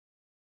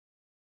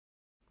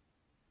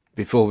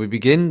Before we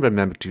begin,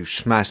 remember to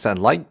smash that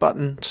like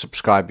button,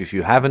 subscribe if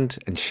you haven't,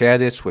 and share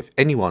this with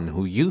anyone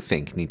who you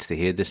think needs to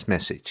hear this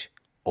message.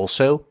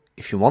 Also,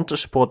 if you want to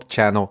support the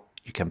channel,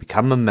 you can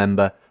become a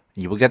member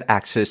and you will get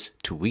access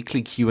to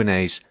weekly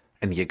Q&As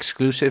and the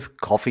exclusive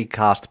Coffee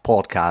Cast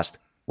podcast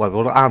where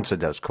we'll answer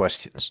those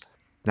questions.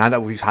 Now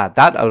that we've had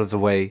that out of the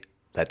way,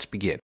 let's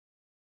begin.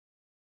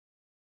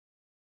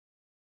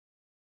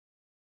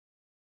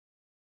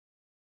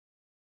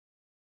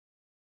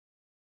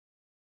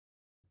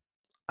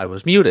 I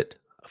was muted,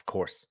 of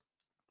course.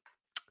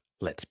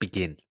 Let's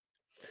begin.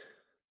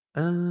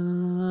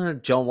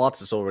 John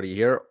Watts is already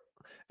here.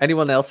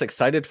 Anyone else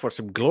excited for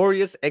some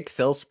glorious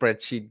Excel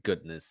spreadsheet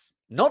goodness?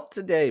 Not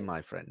today, my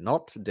friend.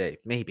 Not today.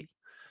 Maybe.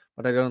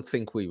 But I don't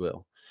think we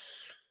will.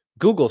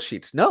 Google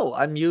Sheets. No,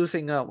 I'm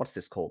using, what's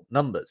this called?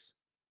 Numbers.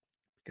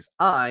 Because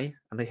I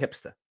am a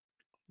hipster.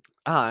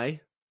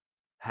 I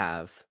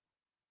have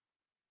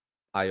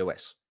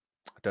iOS.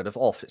 I don't have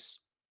Office.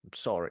 I'm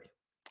sorry.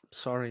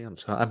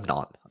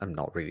 I'm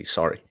not really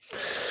sorry.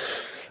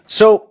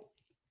 So,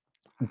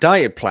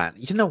 diet plan.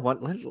 You know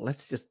what?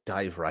 Let's just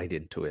dive right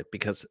into it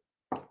because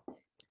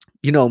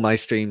you know my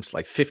streams,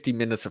 like 50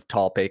 minutes of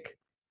topic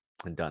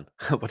and done.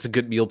 What's a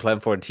good meal plan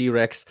for a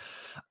T-Rex?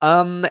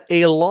 A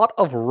lot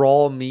of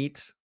raw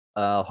meat,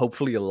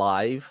 hopefully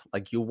alive.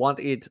 Like you want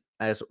it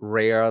as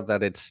rare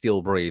that it's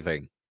still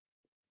breathing.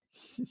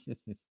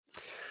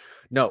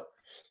 No,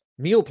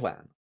 meal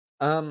plan.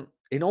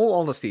 In all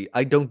honesty,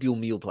 I don't do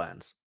meal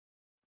plans.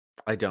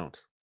 I don't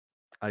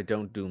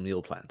do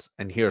meal plans,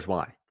 and here's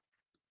why.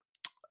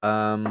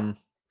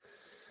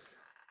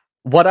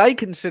 What I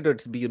consider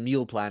to be a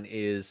meal plan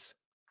is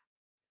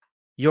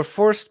your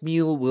first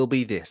meal will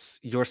be this,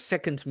 your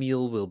second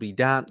meal will be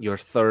that, your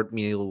third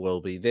meal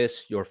will be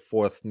this, your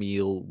fourth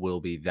meal will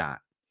be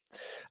that.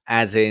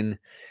 As in,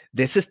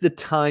 this is the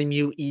time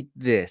you eat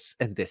this,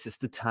 and this is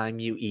the time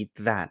you eat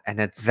that,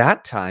 and at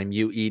that time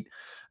you eat.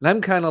 And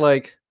I'm kind of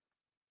like,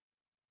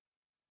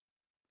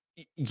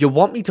 you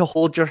want me to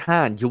hold your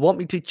hand? You want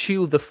me to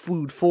chew the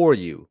food for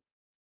you?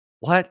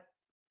 What?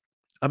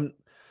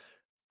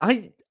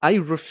 I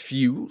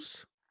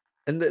refuse.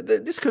 And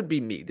this could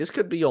be me. This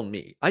could be on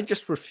me. I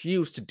just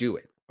refuse to do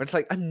it. It's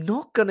like, I'm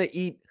not going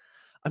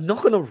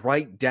to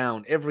write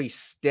down every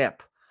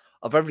step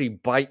of every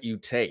bite you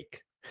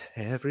take.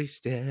 Every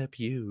step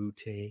you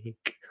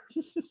take.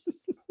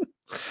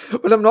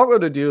 But I'm not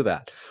going to do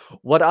that.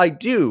 What I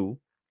do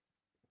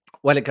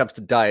when it comes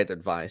to diet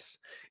advice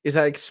is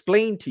I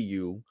explain to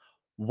you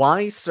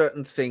why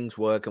certain things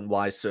work and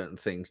why certain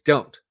things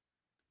don't.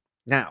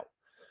 Now,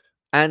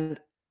 and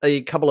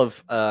a couple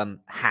of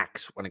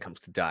hacks when it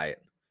comes to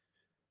diet.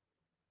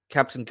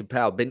 Captain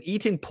Kapow, been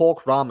eating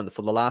pork ramen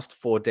for the last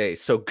 4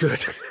 days. So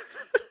good.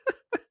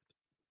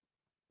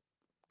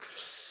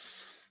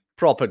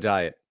 Proper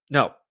diet.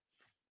 No.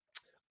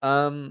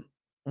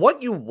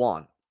 What you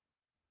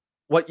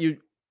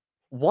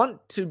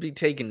want to be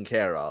taken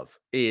care of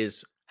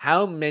is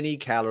how many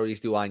calories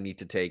do I need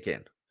to take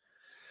in?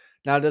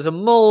 Now, there's a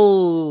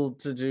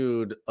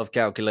multitude of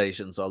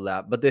calculations on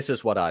that, but this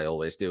is what I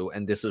always do,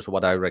 and this is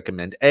what I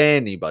recommend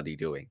anybody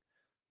doing.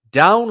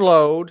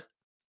 Download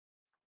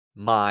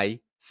My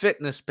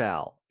Fitness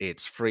Pal.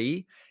 It's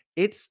free.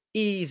 It's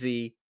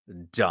easy.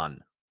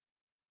 Done.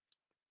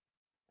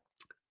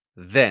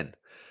 Then,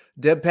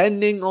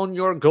 depending on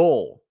your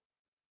goal,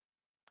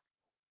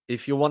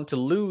 if you want to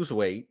lose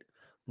weight,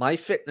 My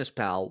Fitness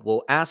Pal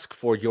will ask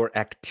for your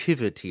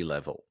activity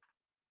level.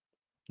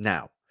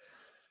 Now,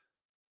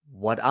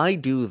 what I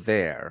do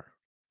there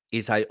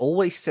is I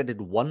always set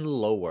it one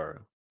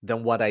lower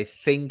than what I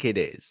think it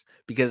is,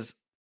 because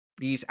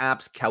these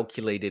apps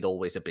calculate it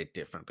always a bit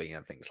differently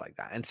and things like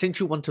that. And since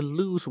you want to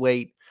lose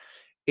weight,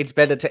 it's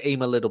better to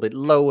aim a little bit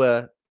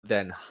lower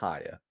than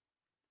higher.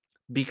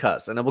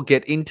 Because, and I will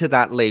get into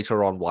that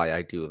later on why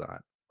I do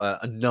that.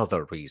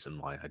 Another reason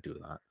why I do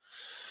that.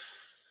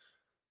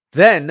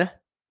 Then,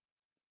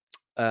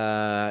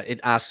 it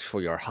asks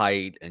for your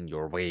height and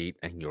your weight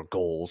and your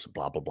goals,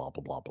 blah, blah, blah,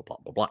 blah, blah, blah, blah,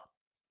 blah, blah.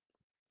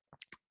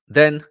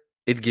 Then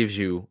it gives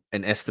you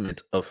an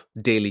estimate of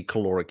daily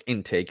caloric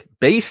intake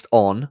based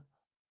on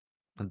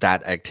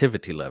that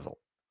activity level.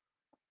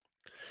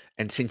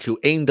 And since you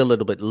aimed a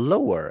little bit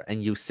lower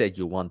and you said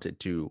you wanted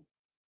to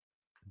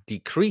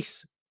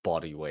decrease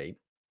body weight,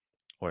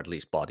 or at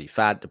least body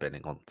fat,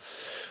 depending on,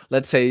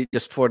 let's say,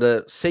 just for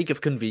the sake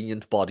of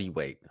convenience, body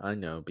weight. I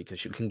know,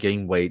 because you can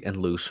gain weight and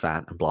lose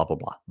fat and blah, blah,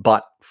 blah.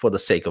 But for the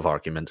sake of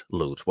argument,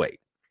 lose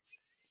weight.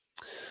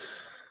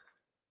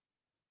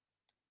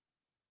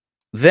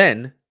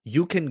 Then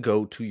you can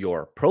go to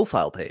your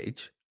profile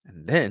page,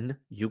 and then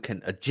you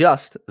can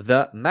adjust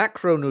the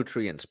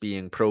macronutrients,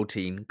 being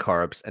protein,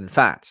 carbs, and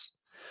fats.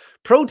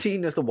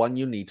 Protein is the one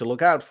you need to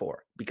look out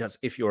for, because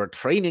if you're a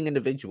training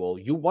individual,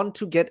 you want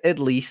to get at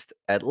least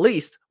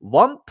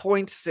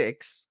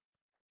 1.6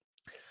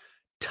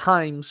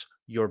 times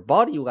your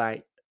body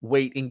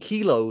weight in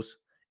kilos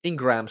in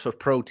grams of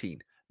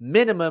protein.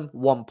 Minimum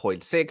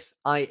 1.6.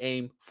 I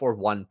aim for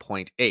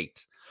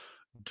 1.8.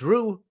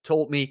 Drew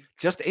told me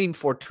just aim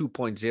for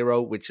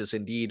 2.0, which is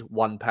indeed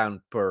 1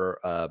 pound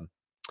per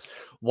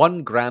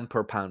 1 gram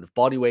per pound of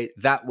body weight.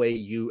 That way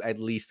you at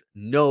least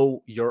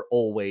know you're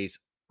always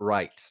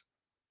right.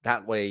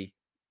 That way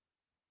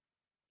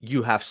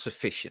you have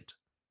sufficient.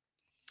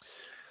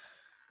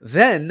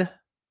 Then,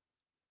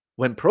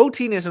 when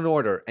protein is in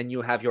order and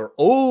you have your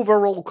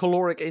overall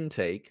caloric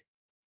intake,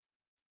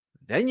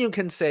 then you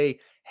can say,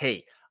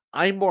 hey,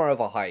 I'm more of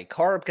a high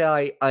carb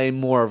guy, I'm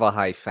more of a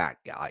high fat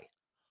guy.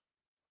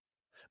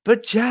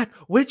 But Jack,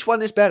 which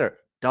one is better?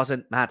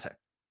 Doesn't matter.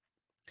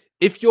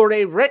 If you're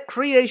a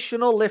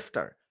recreational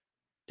lifter,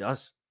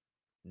 does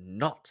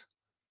not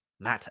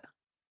matter.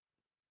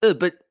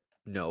 But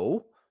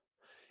no,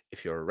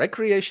 if you're a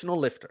recreational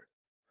lifter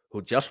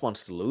who just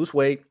wants to lose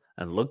weight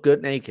and look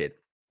good naked,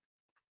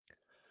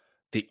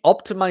 the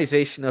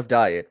optimization of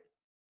diet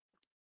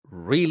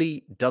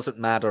really doesn't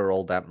matter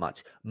all that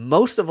much.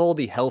 Most of all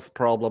the health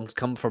problems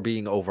come from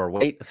being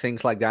overweight,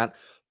 things like that,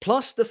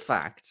 plus the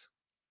fact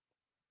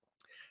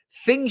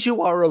things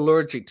you are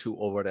allergic to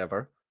or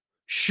whatever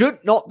should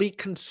not be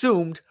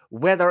consumed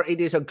whether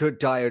it is a good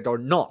diet or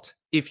not.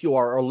 If you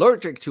are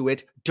allergic to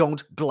it,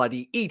 don't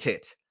bloody eat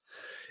it.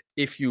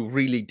 If you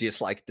really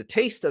dislike the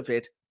taste of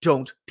it,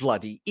 don't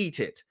bloody eat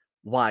it.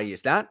 Why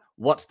is that?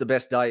 What's the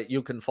best diet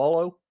you can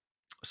follow?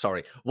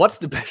 Sorry, what's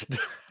the best?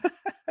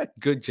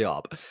 Good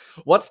job.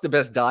 What's the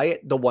best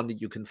diet? The one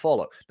that you can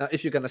follow. Now,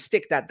 if you're going to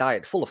stick that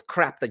diet full of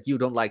crap that you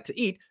don't like to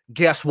eat,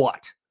 guess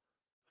what?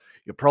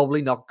 You're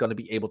probably not going to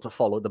be able to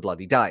follow the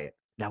bloody diet.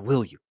 Now,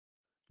 will you?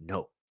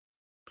 No.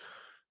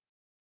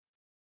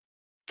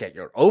 Get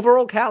your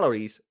overall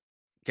calories,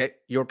 get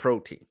your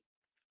protein.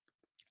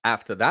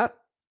 After that,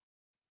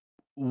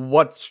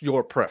 what's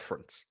your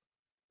preference?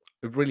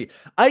 Really,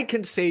 I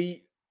can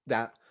say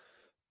that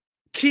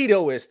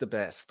keto is the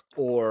best,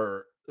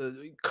 or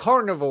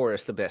carnivore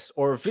is the best,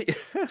 or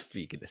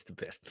vegan is the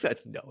best.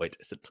 No, it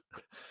isn't.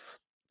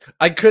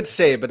 I could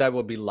say it, but I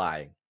would be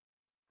lying.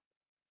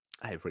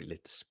 I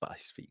really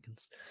despise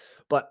vegans.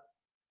 But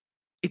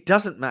it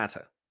doesn't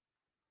matter.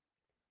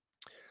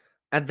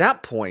 At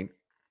that point,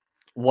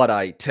 what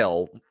I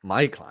tell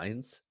my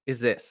clients is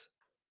this.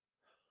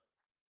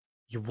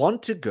 You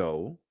want to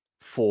go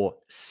for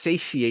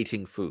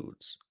satiating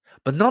foods.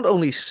 But not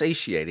only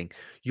satiating,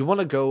 you want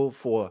to go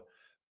for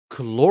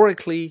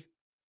calorically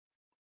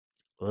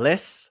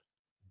less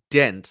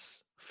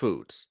dense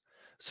foods.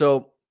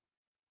 So,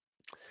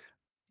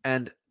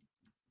 and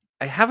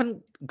I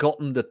haven't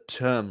gotten the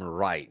term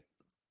right,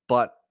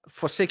 but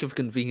for sake of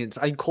convenience,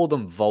 I call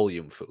them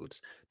volume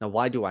foods. Now,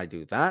 why do I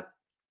do that?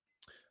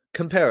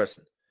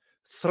 Comparison.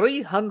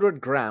 300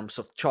 grams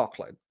of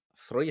chocolate.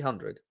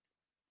 300.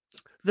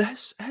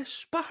 This is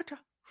Sparta.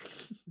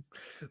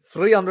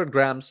 300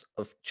 grams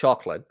of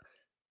chocolate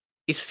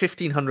is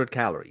 1,500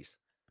 calories.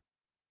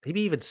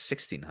 Maybe even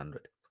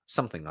 1,600.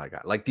 Something like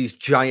that. Like these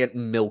giant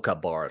Milka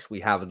bars we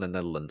have in the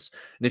Netherlands.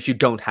 And if you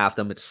don't have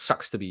them, it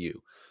sucks to be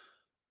you.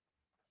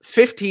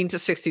 15 to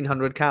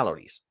 1,600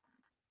 calories.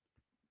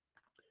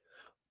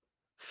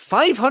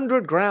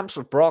 500 grams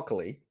of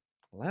broccoli,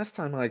 last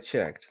time I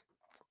checked,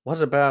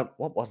 was about,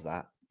 what was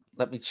that?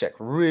 Let me check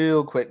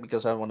real quick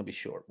because I want to be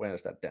sure. Where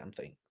is that damn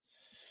thing?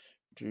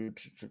 There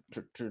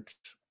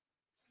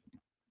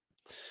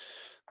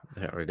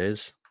it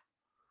is.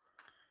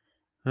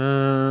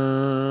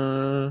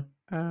 Because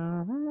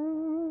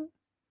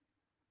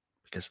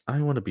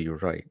I want to be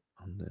right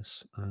on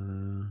this.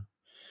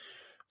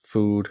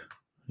 Food,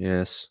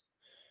 yes.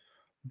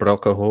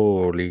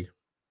 Broccoli.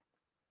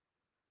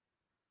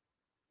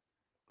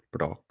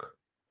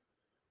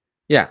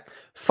 Yeah,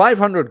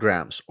 500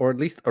 grams, or at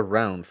least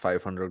around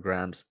 500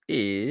 grams,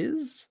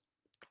 is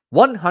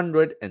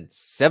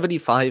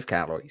 175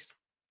 calories.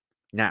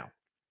 Now,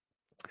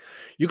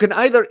 you can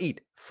either eat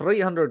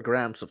 300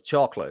 grams of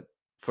chocolate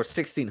for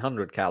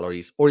 1,600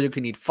 calories, or you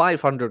can eat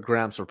 500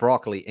 grams of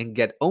broccoli and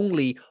get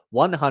only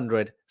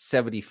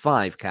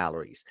 175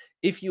 calories.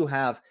 If you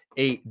have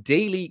a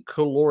daily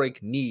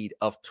caloric need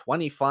of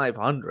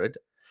 2,500,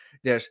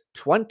 there's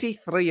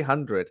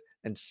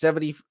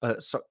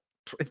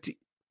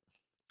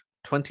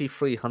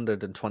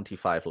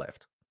 2,325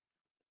 left.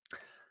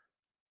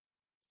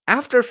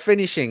 After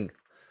finishing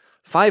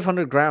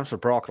 500 grams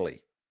of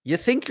broccoli, you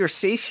think you're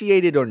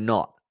satiated or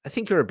not? I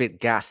think you're a bit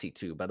gassy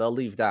too, but I'll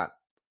leave that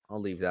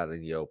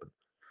in the open.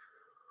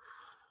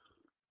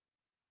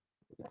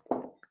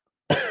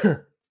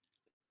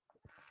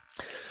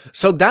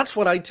 So that's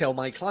what I tell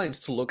my clients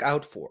to look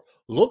out for.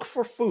 Look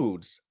for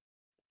foods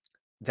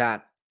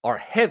that are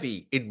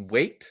heavy in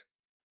weight,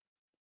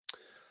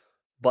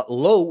 but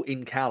low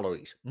in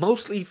calories.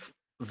 Mostly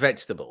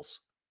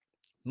vegetables.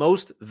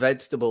 Most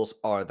vegetables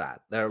are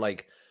that. They're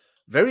like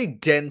very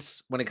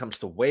dense when it comes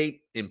to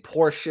weight, in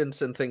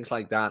portions and things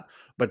like that,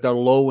 but they're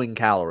low in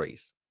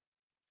calories.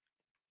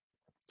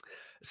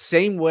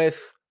 Same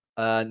with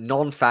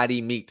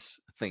non-fatty meats,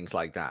 things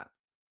like that.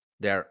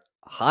 They're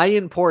high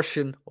in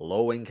portion,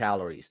 low in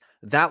calories.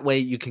 That way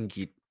you can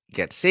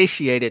get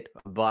satiated,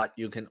 but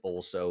you can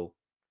also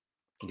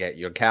get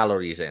your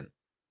calories in.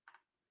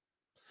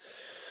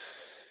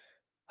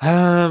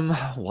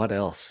 What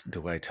else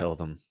do I tell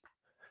them?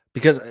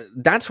 Because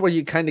that's where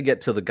you kind of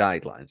get to the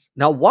guidelines.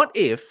 Now, what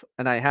if,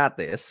 and I had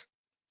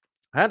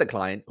a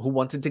client who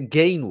wanted to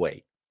gain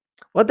weight.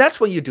 Well, that's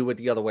when you do it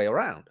the other way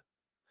around.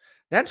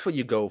 That's when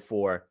you go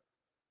for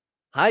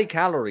high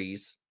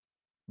calories,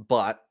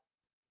 but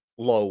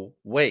low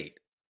weight.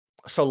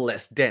 So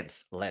less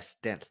dense.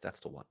 That's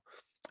the one.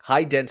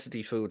 High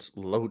density foods,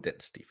 low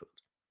density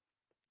foods.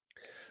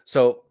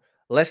 So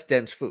less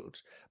dense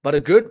foods. But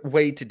a good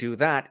way to do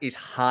that is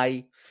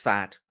high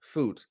fat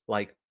foods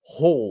like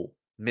whole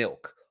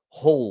milk,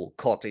 whole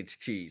cottage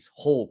cheese,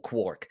 whole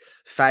quark,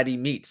 fatty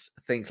meats,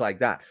 things like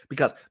that.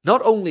 Because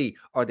not only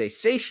are they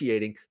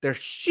satiating, they're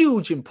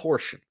huge in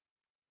portion.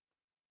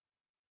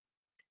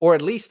 Or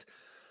at least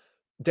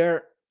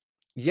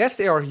yes,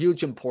 they are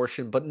huge in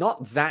portion, but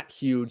not that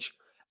huge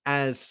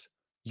as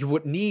you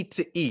would need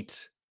to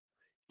eat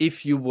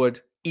if you would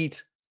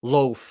eat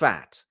low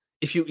fat.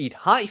 If you eat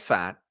high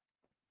fat,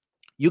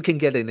 you can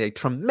get in a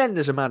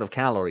tremendous amount of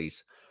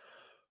calories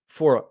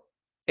for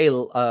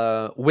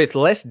with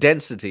less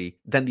density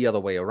than the other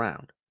way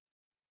around.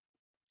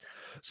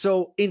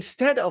 So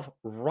instead of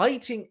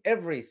writing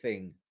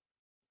everything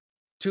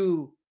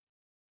to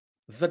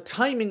the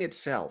timing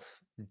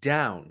itself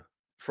down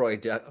for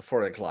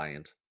a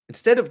client,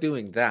 instead of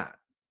doing that,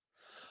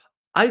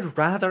 I'd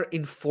rather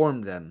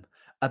inform them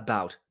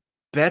about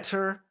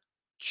better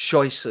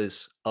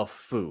choices of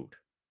food.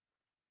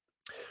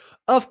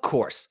 Of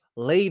course,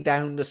 lay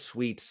down the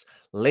sweets,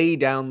 lay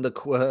down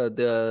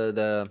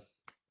the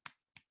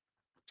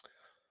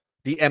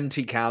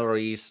empty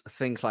calories,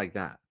 things like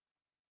that.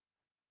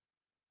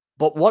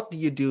 But what do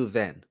you do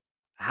then?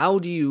 How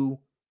do you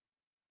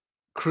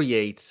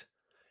create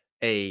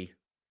a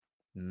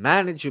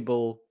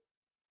manageable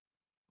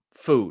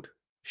food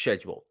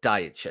schedule,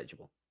 diet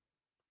schedule?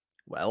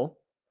 Well,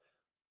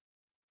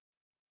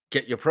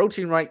 get your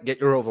protein right, get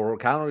your overall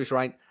calories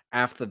right.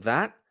 After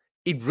that,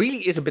 it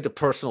really is a bit of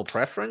personal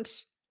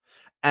preference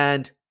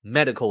and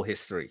medical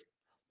history.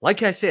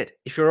 Like I said,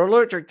 if you're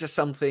allergic to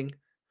something,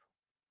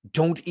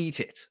 don't eat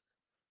it.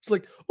 It's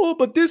like, oh,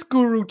 but this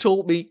guru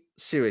told me.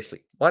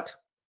 Seriously, what?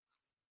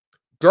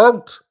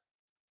 Don't.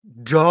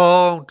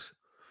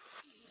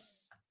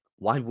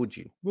 Why would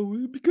you?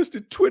 Well, because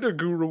the Twitter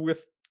guru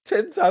with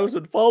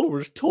 10,000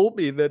 followers told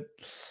me that.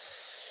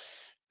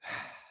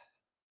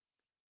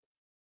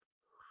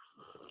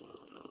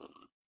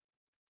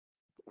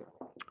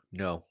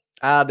 No.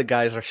 The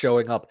guys are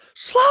showing up.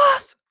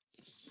 Sloth!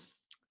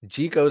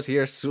 Jico's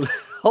here.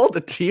 All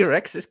the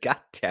T-Rexes. God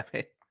damn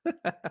it.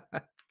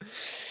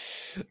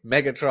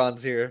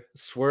 Megatron's here.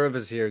 Swerve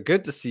is here.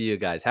 Good to see you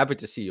guys. Happy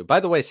to see you.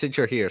 By the way, since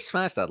you're here,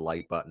 smash that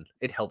like button.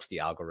 It helps the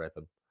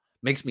algorithm.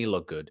 Makes me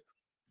look good.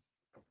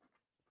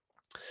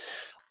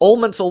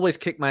 Almonds always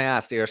kick my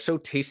ass. They are so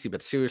tasty,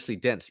 but seriously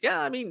dense.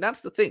 Yeah, I mean,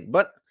 that's the thing.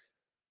 But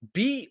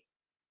be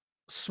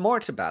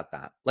smart about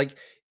that. Like,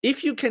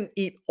 if you can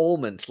eat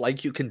almonds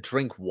like you can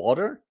drink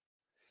water,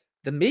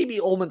 then maybe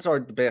almonds are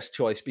the best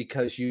choice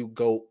because you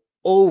go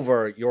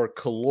over your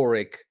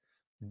caloric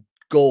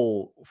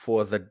goal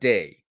for the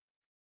day.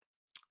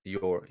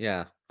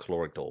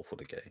 Caloric goal for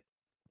the day.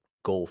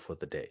 Goal for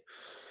the day.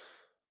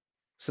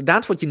 So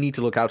that's what you need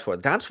to look out for.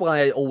 That's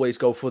why I always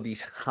go for these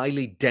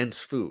highly dense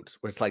foods,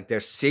 where it's like they're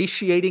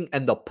satiating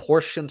and the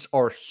portions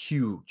are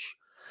huge.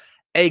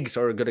 Eggs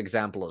are a good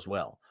example as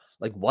well.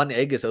 Like one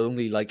egg is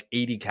only like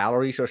 80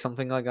 calories or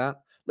something like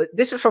that.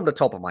 This is from the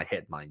top of my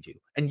head, mind you.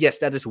 And yes,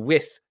 that is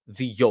with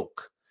the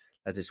yolk.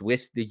 That is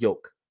with the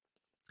yolk.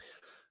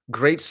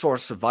 Great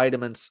source of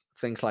vitamins,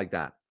 things like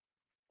that.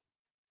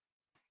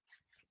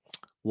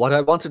 What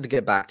I wanted to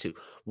get back to,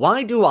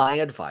 why do I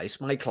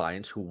advise my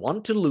clients who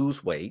want to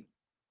lose weight?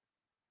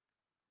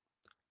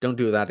 Don't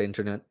do that,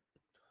 internet.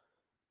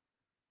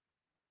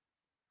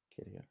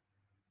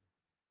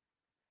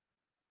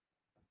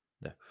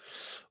 There.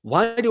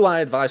 Why do I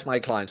advise my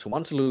clients who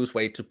want to lose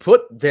weight to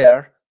put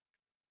their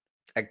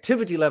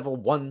activity level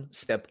one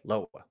step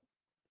lower?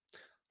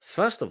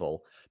 First of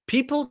all,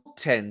 people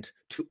tend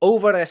to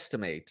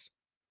overestimate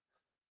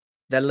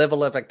their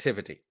level of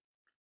activity.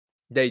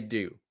 They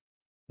do.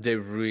 They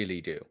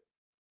really do.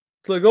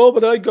 It's like, oh,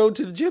 but I go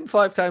to the gym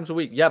 5 times a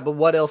week. Yeah, but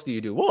what else do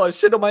you do? Well, I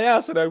sit on my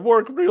ass and I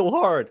work real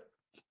hard.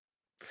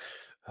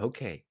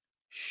 Okay,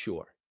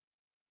 sure.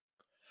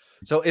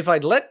 So if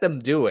I'd let them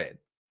do it,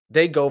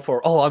 they go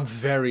for, oh, I'm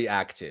very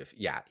active.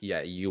 Yeah,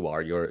 you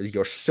are.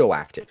 You're so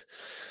active.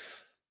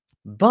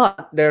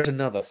 But there's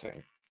another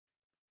thing.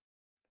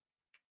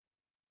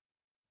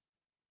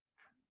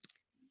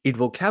 It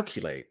will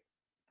calculate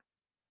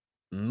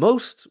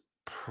most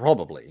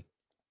probably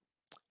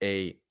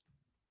a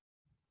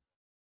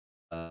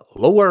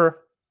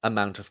lower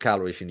amount of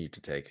calories you need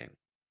to take in,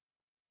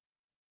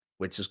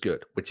 which is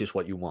good, which is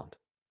what you want.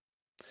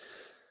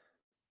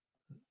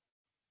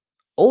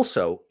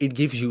 Also, it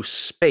gives you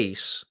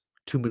space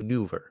to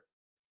maneuver,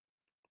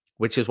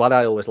 which is what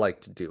I always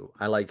like to do.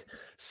 I like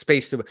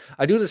space to.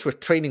 I do this with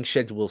training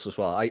schedules as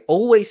well. I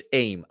always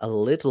aim a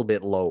little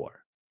bit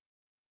lower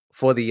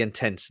for the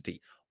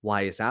intensity.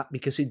 Why is that?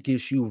 Because it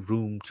gives you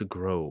room to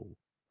grow.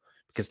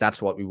 Because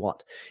that's what we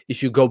want.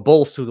 If you go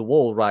balls to the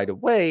wall right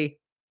away,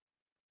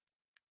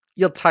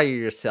 you'll tire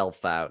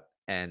yourself out.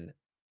 And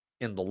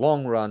in the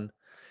long run,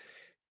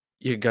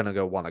 you're going to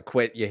go want to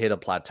quit. You hit a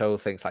plateau,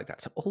 things like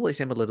that. So always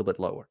aim a little bit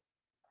lower.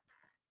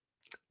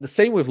 The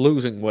same with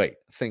losing weight,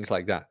 things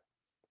like that.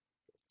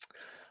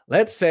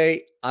 Let's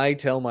say I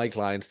tell my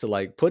clients to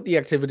like put the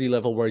activity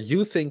level where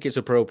you think is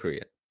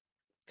appropriate.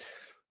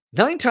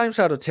 9 times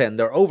out of 10,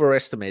 they're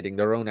overestimating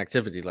their own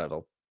activity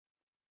level.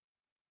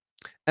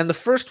 And the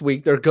first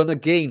week, they're going to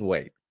gain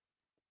weight,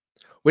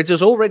 which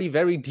is already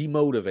very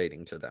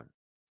demotivating to them.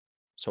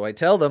 So I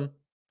tell them,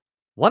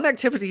 one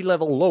activity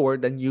level lower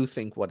than you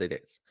think what it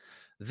is.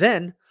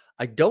 Then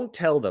I don't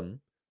tell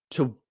them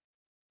to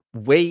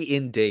weigh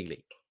in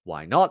daily.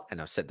 Why not? And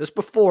I've said this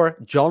before.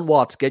 John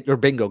Watts, get your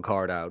bingo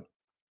card out.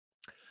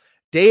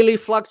 Daily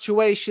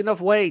fluctuation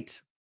of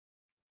weight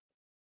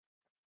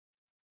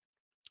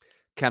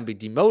can be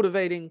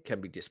demotivating,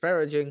 can be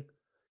disparaging,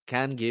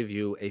 can give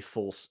you a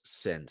false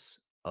sense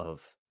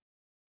of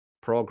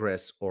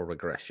progress or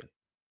regression.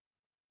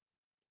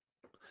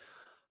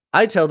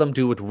 I tell them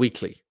do it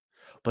weekly,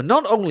 but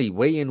not only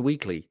weigh in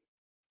weekly,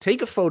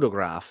 take a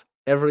photograph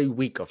every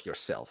week of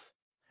yourself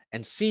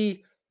and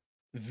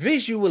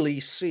visually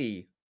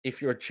see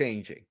if you're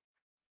changing.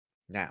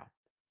 Now,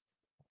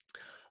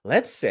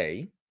 let's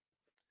say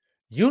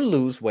you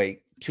lose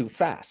weight too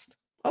fast.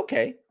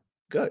 Okay,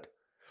 good.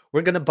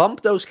 We're going to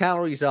bump those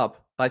calories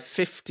up by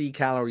 50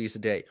 calories a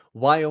day.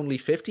 Why only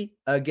 50?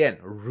 Again,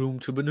 room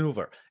to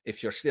maneuver.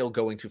 If you're still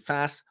going too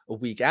fast, a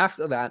week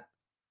after that,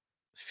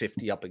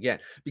 50 up again.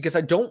 Because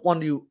I don't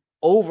want to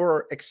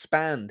over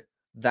expand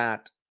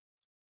that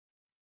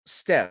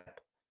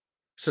step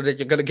so that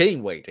you're going to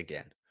gain weight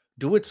again.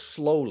 Do it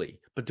slowly,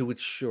 but do it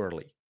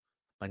surely.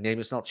 My name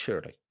is not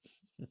Shirley.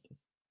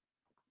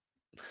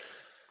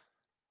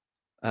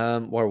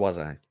 Where was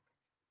I?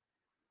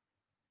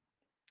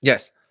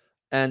 Yes.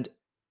 And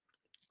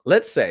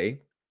let's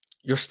say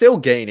you're still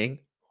gaining.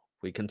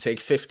 We can take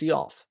 50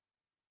 off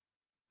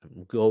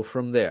and go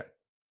from there.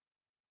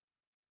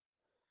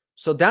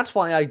 So that's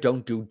why I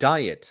don't do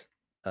diet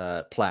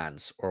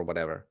plans or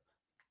whatever.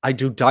 I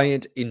do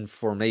diet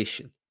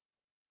information.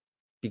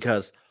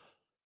 Because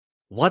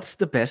what's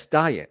the best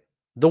diet?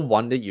 The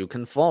one that you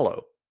can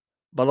follow.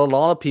 But a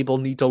lot of people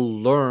need to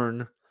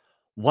learn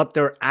what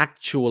they're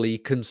actually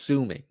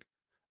consuming.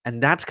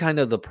 And that's kind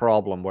of the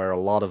problem where a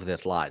lot of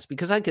this lies.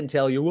 Because I can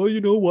tell you, well, you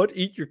know what?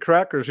 Eat your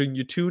crackers and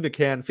your tuna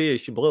canned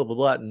fish and blah, blah,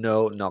 blah.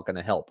 No, not going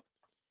to help.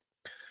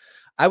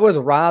 I would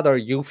rather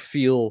you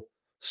feel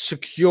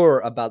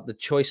secure about the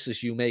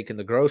choices you make in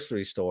the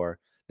grocery store,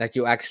 that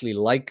you actually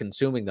like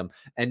consuming them,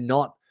 and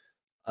not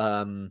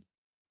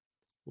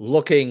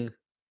looking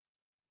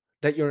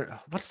that you're,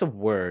 what's the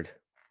word?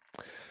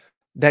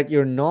 That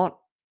you're not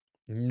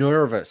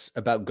nervous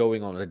about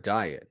going on a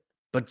diet,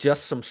 but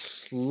just some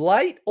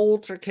slight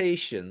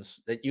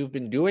altercations that you've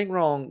been doing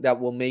wrong that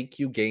will make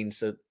you gain,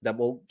 so that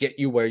will get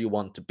you where you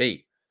want to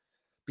be.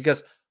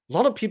 Because a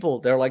lot of people,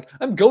 they're like,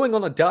 I'm going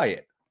on a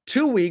diet.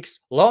 2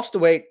 weeks, lost the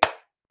weight,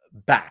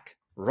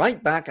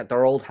 right back at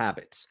their old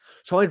habits.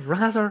 So I'd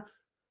rather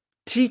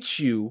teach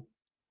you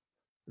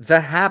the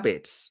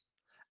habits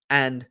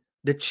and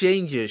the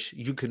changes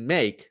you can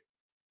make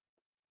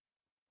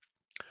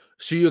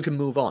so you can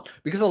move on.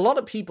 Because a lot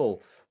of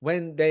people,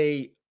 when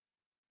they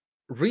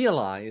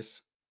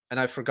realize, and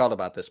I forgot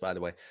about this, by the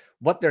way,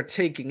 what they're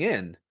taking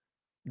in,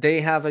 they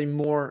have a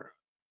more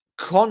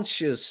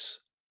conscious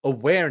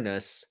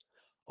awareness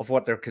of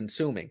what they're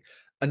consuming.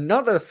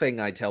 Another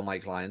thing I tell my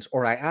clients,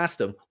 or I ask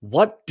them,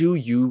 what do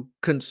you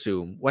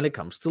consume when it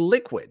comes to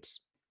liquids?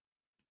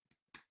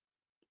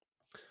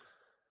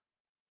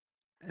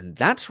 And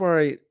that's where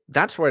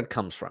it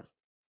comes from.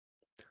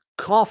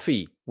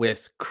 Coffee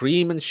with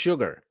cream and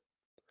sugar.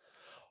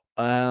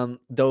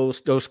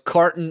 Those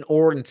carton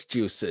orange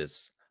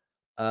juices.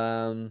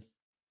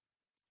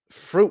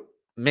 Fruit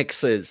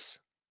mixes.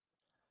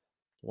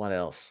 What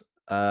else?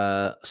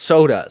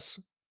 Sodas.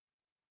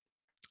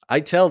 I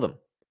tell them,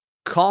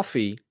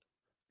 coffee,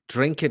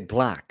 drink it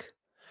black.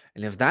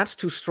 And if that's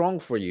too strong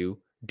for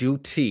you, do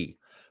tea.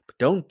 But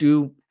don't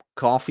do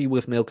coffee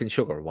with milk and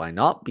sugar. Why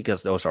not?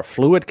 Because those are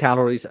fluid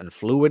calories, and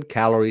fluid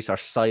calories are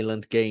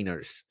silent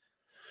gainers.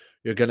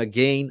 You're going to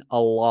gain a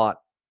lot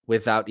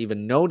without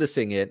even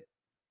noticing it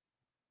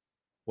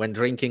when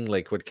drinking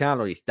liquid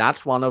calories.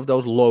 That's one of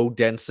those low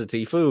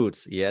density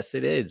foods. Yes,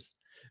 it is.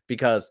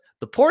 Because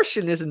the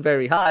portion isn't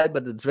very high,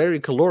 but it's very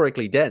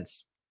calorically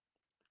dense.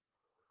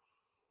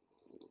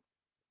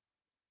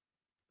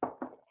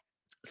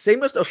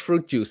 Same as those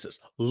fruit juices.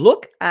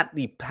 Look at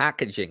the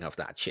packaging of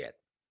that shit.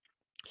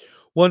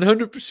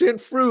 100%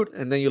 fruit.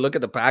 And then you look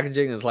at the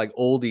packaging and it's like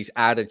all these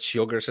added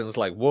sugars. And it's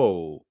like,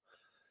 whoa.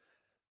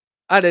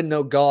 I didn't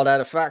know God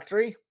had a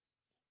factory.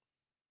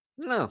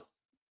 No.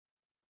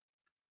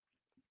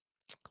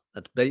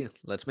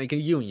 Let's make a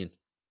union.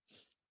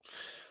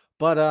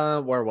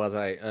 But where was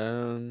I?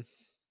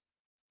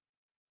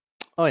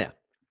 Oh yeah.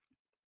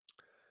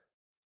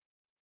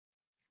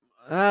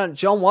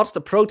 John, what's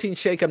the protein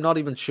shake? I'm not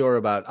even sure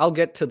about. I'll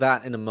get to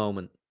that in a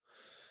moment.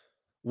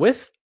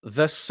 With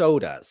the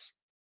sodas,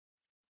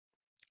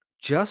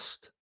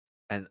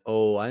 and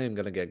oh, I am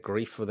going to get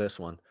grief for this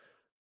one.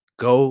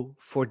 Go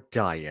for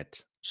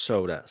diet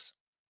sodas.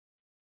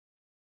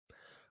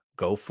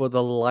 Go for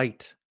the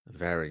light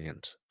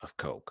variant of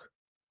Coke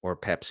or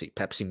Pepsi.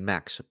 Pepsi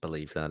Max, I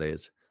believe that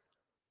is.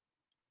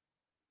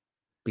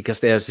 Because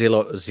they have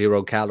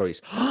zero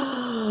calories.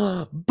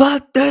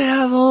 But they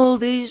have all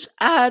these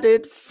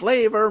added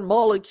flavor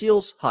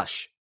molecules.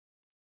 Hush.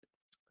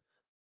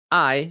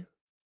 I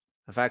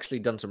have actually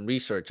done some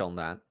research on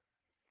that.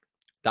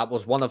 That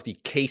was one of the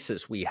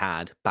cases we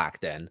had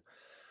back then.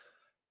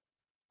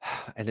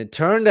 And it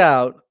turned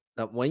out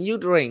that when you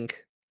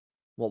drink,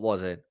 what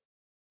was it?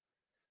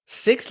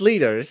 6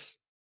 liters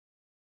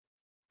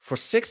for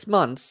 6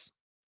 months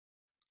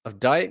of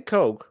Diet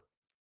Coke,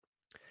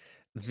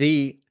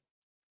 the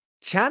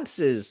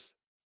chances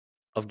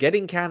of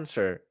getting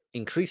cancer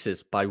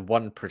increases by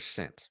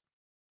 1%.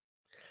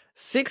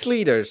 6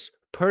 liters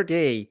per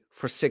day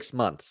for 6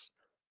 months.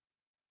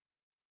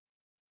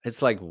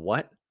 It's like,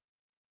 what?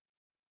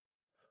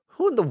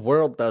 Who in the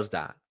world does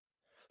that?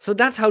 So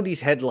that's how these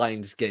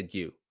headlines get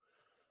you.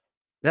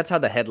 That's how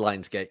the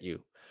headlines get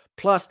you.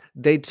 Plus,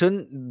 they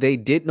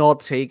did not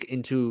take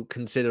into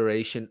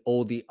consideration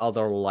all the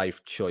other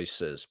life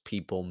choices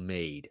people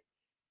made.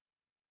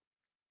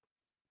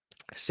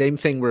 Same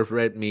thing with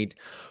red meat.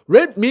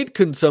 Red meat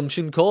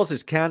consumption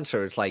causes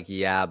cancer. It's like,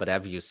 yeah, but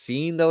have you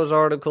seen those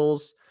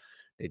articles?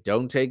 They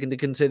don't take into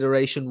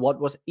consideration what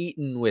was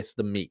eaten with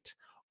the meat,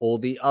 all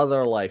the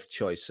other life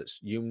choices,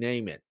 you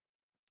name it.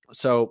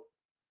 So,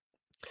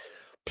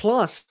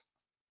 plus,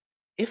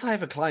 if I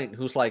have a client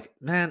who's like,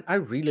 man, I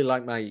really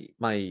like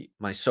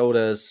my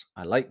sodas,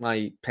 I like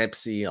my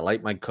Pepsi, I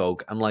like my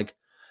Coke, I'm like,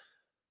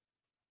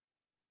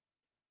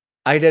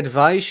 I'd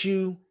advise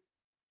you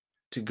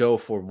to go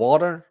for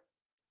water,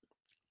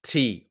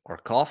 tea, or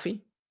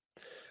coffee.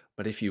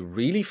 But if you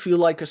really feel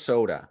like a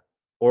soda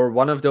or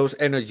one of those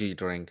energy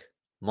drink,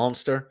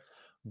 Monster,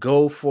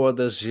 go for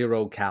the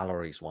 0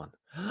 calories one.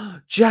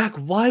 Jack,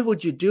 why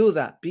would you do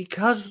that?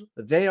 Because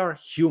they are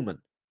human.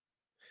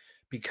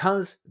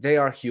 Because they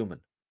are human.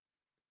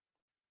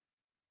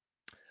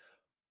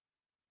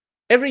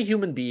 Every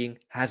human being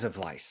has a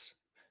vice.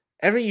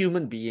 Every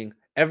human being,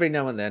 every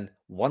now and then,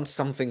 wants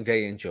something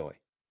they enjoy.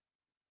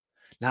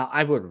 Now,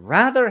 I would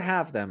rather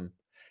have them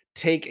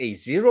take a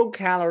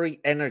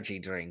 0-calorie energy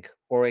drink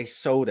or a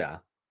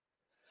soda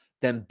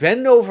than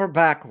bend over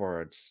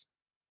backwards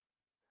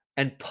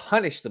and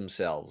punish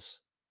themselves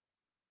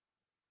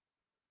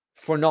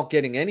for not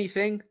getting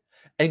anything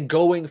and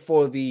going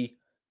for the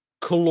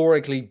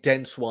calorically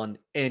dense one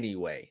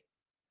anyway.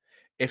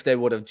 If they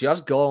would have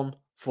just gone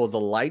for the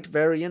light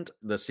variant,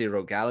 the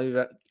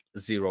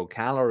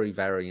 0-calorie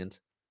variant,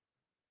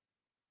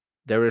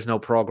 there is no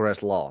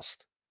progress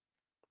lost.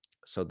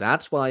 So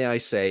that's why I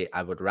say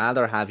I would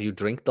rather have you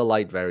drink the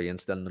light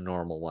variants than the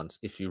normal ones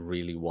if you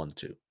really want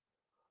to.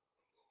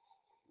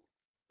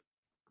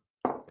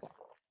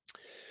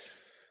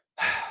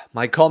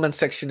 My comment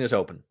section is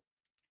open.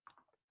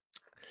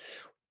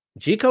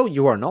 Jico,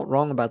 you are not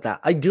wrong about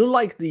that. I do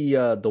like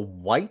the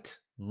white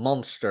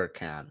Monster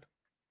can.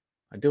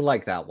 I do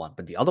like that one,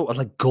 but the other one,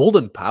 like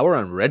Golden Power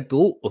and Red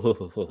Bull.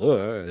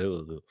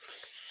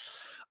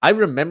 I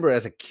remember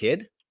as a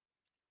kid,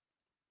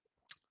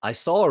 I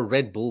saw a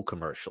Red Bull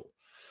commercial,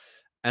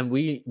 and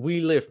we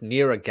lived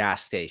near a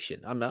gas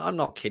station. I'm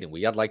not kidding.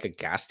 We had like a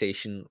gas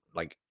station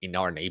like in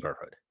our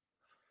neighborhood,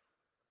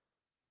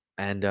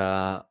 and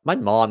my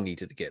mom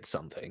needed to get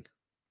something,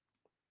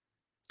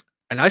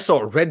 and I saw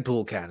a Red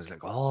Bull can. It's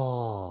like,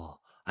 oh,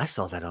 I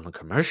saw that on a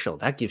commercial.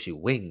 That gives you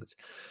wings.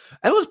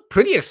 And it was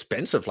pretty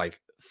expensive, like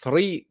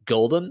 3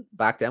 golden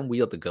back then. We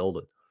had the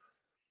golden.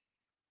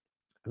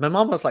 And my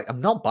mom was like,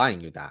 I'm not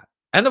buying you that.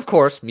 And of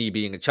course, me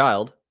being a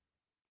child,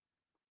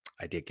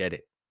 I did get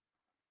it.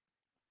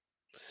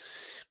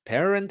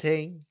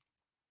 Parenting.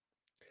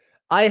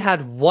 I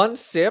had one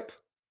sip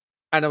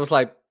and I was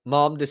like,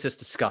 Mom, this is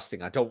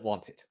disgusting. I don't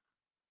want it.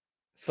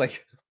 It's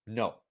like,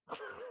 no.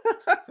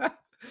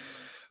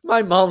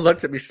 My mom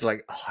looked at me. She's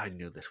like, oh, I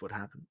knew this would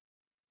happen.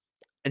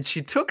 And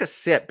she took a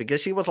sip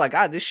because she was like,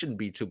 this shouldn't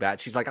be too bad.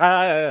 She's like,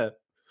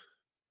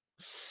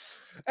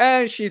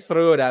 and she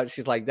threw it out.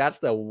 She's like, that's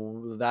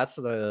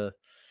the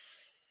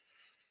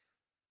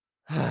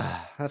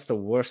that's the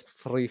worst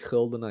 3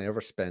 gulden I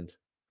ever spent.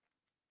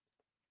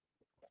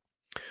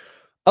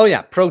 Oh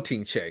yeah,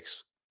 protein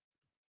shakes.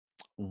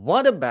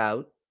 What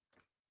about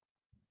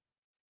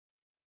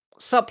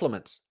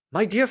supplements?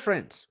 My dear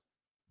friends,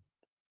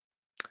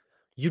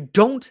 you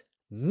don't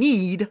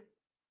need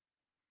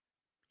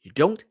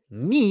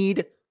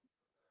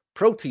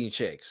protein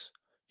shakes.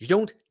 You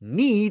don't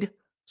need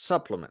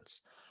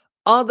supplements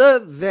other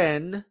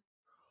than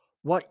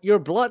what your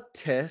blood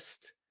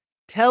test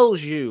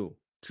tells you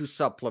to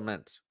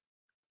supplement.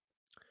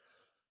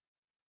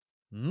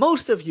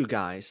 Most of you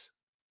guys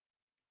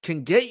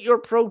can get your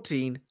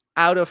protein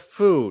out of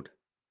food,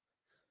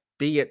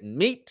 be it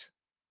meat,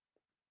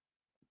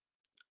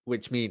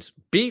 which means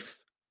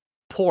beef,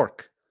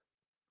 pork,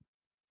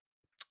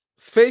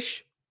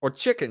 fish, or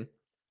chicken,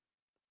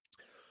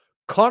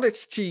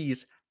 cottage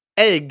cheese,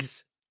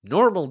 eggs,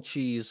 normal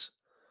cheese.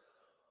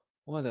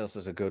 What else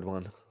is a good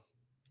one?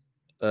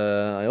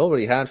 I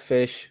already had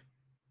fish.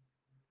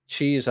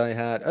 Cheese I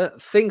had.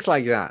 Things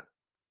like that.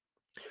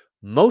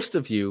 Most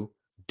of you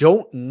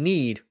don't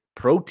need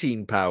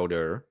protein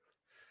powder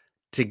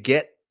to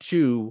get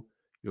to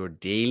your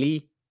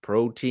daily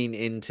protein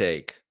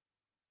intake.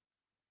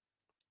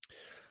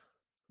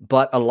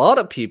 But a lot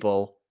of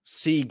people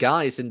see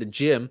guys in the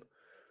gym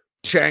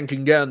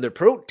tanking down their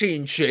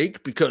protein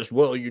shake because,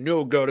 well,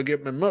 gotta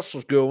get my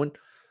muscles going,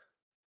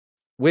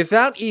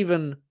 without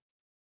even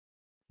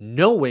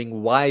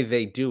knowing why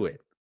they do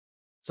it.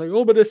 It's like,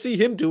 oh, but I see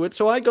him do it,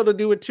 so I gotta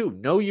do it too.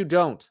 No, you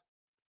don't.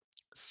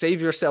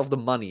 Save yourself the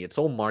money. It's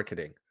all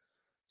marketing.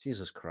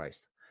 Jesus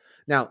Christ.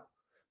 Now,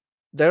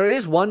 there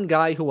is one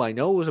guy who I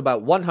know is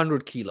about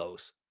 100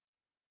 kilos.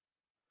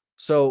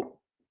 So,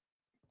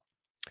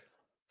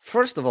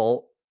 first of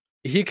all,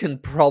 he can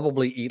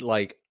probably eat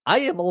like, I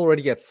am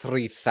already at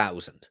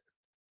 3,000.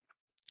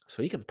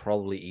 So he can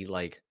probably eat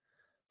like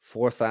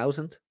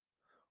 4,000.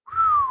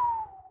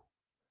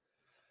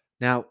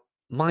 Now,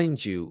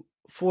 mind you,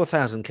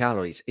 4,000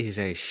 calories is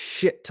a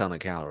shit ton of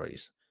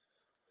calories.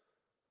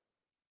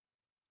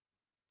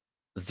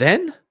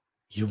 Then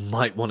you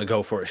might want to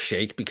go for a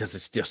shake because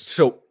it's just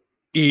so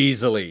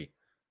easily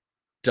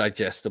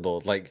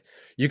digestible. Like,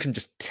 you can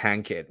just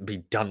tank it and be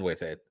done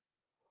with it.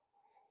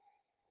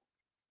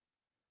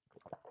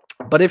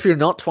 But if you're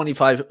not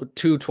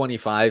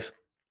 225,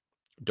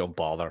 don't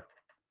bother.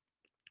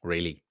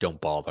 Really,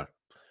 don't bother.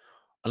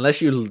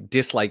 Unless you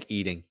dislike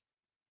eating.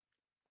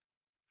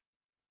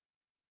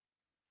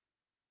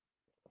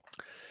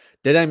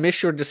 Did I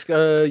miss you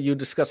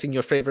discussing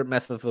your favorite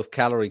method of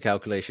calorie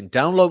calculation?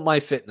 Download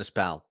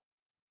MyFitnessPal.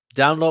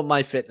 Download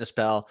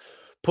MyFitnessPal.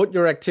 Put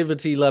your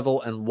activity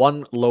level and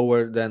one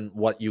lower than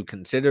what you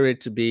consider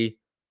it to be.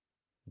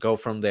 Go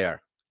from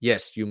there.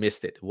 Yes, you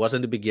missed it. It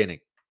wasn't the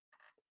beginning.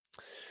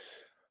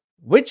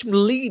 Which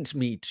leads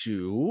me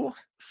to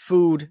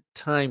food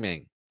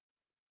timing.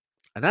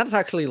 And that's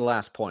actually the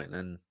last point.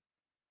 And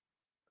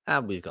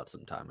we've got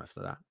some time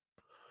after that.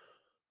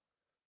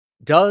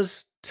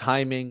 Does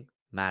timing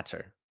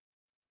matter?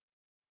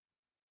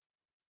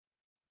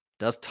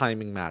 Does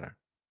timing matter?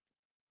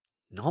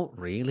 Not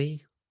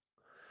really.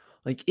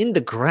 Like, in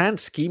the grand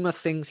scheme of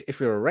things, if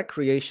you're a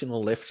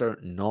recreational lifter,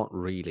 not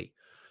really.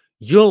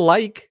 You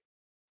like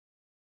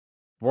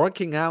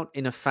working out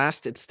in a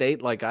fasted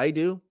state like I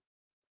do?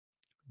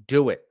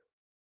 Do it.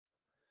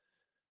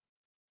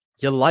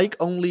 You like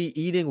only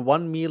eating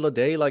one meal a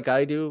day like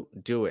I do?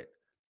 Do it.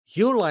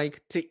 You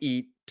like to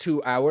eat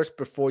 2 hours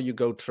before you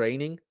go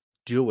training?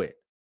 Do it.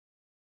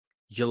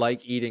 You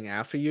like eating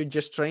after you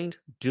just trained?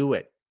 Do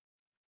it.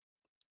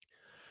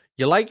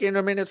 You like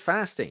intermittent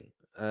fasting?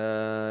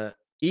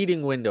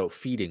 Feeding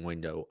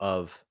window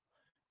of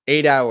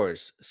 8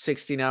 hours,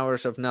 16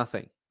 hours of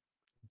nothing?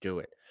 Do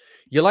it.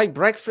 You like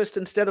breakfast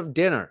instead of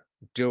dinner?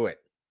 Do it.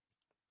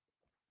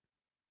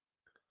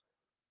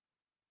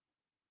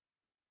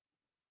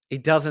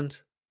 It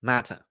doesn't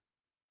matter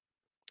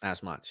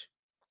as much.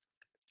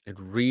 It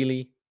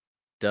really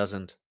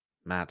doesn't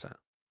matter.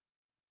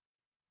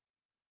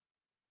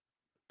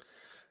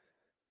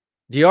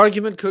 The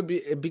argument could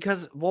be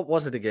because, what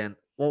was it again?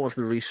 What was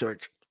the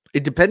research?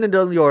 It depended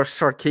on your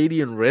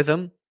circadian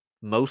rhythm,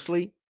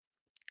 mostly.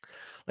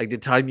 Like the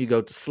time you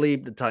go to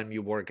sleep, the time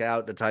you work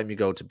out, the time you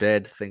go to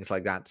bed, things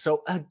like that.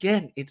 So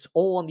again, it's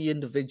all on the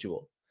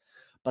individual.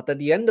 But at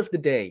the end of the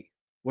day,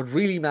 what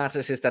really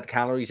matters is that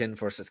calories in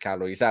versus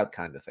calories out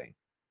kind of thing.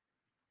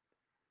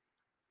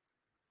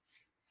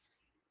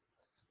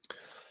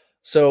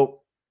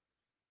 So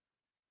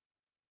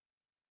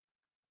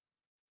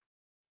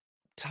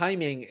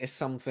timing is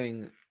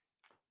something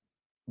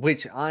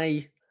which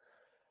I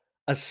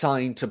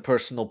assign to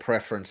personal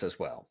preference as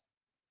well.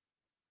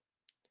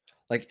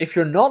 Like, if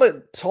you're not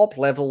a top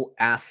level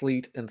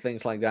athlete and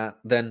things like that,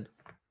 then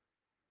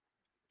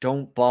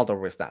don't bother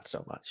with that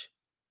so much.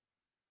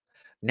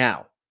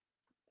 Now,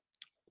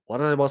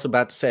 what I was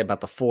about to say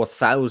about the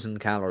 4,000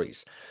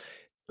 calories.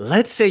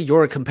 Let's say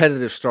you're a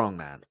competitive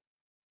strongman.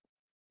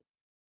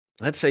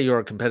 And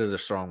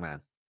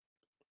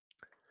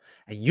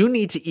you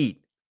need to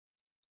eat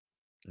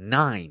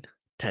 9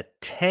 to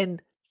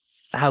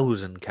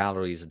 10,000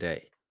 calories a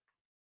day.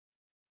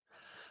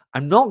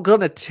 I'm not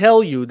going to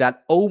tell you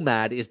that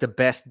OMAD is the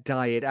best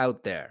diet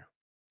out there.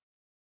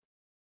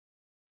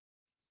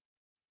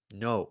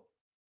 No.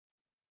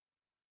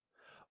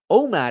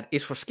 OMAD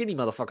is for skinny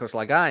motherfuckers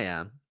like I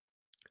am,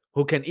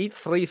 who can eat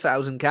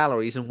 3,000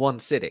 calories in one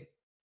sitting.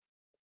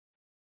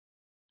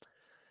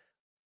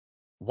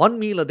 One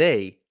meal a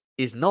day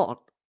is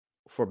not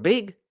for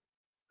big,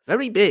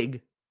 very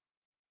big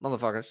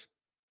motherfuckers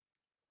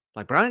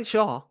like Brian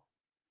Shaw,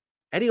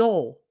 Eddie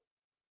Hall,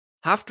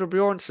 Haftor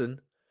Bjornsson,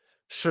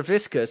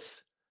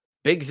 Serviscus,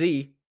 Big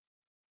Z.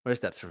 Where's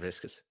that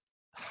Serviscus?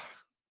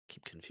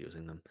 Keep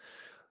confusing them.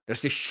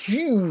 There's this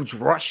huge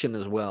Russian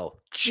as well.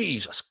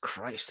 Jesus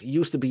Christ. He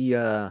used to be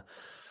a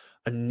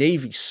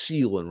Navy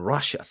SEAL in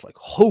Russia. It's like,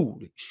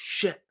 holy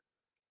shit.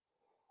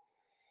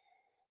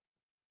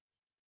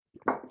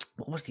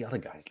 What was the other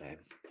guy's name?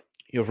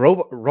 You have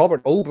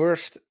Robert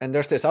Oberst, and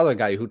there's this other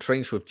guy who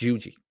trains with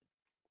Juji.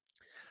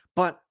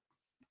 But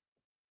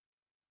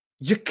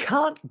you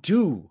can't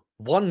do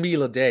one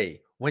meal a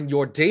day when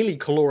your daily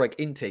caloric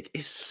intake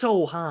is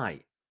so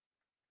high.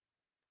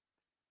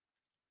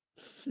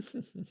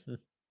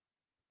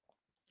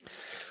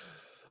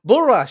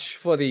 Bull Rush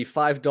for the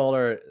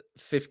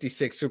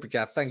 $5.56 super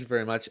chat. Thank you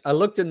very much. I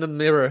looked in the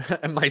mirror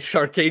and my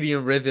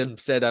circadian rhythm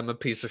said I'm a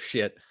piece of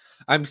shit.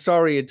 I'm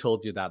sorry I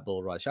told you that,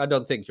 Bull Rush. I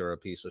don't think you're a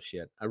piece of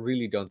shit. I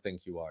really don't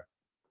think you are.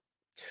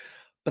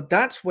 But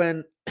that's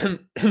when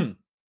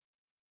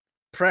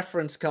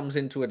preference comes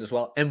into it as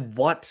well. And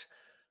what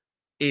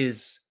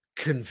is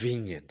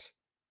convenient?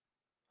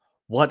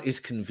 What is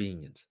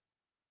convenient?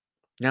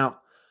 Now,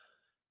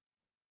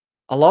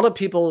 a lot of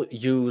people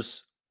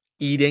use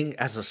eating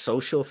as a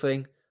social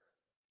thing.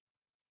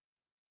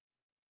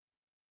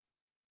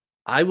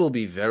 I will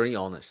be very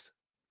honest.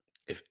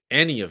 If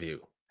any of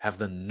you have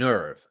the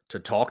nerve to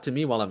talk to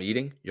me while I'm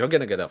eating, you're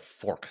going to get a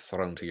fork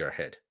thrown to your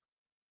head.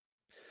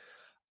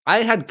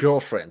 I had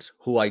girlfriends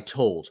who I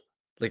told,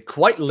 like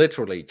quite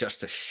literally, just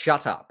to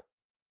shut up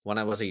when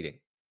I was eating.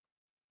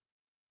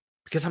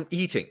 Because I'm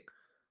eating.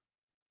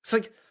 It's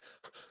like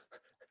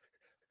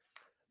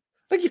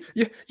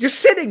you're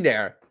sitting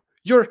there.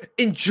 You're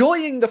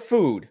enjoying the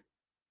food.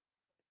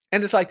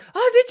 And it's like,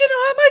 oh, did you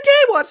know how my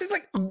day was? It's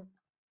like,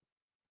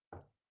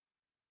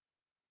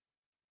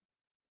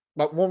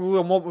 but what we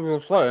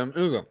were saying,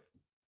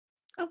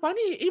 why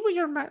do you eat with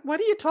your mouth? Why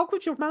do you talk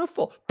with your mouth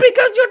full?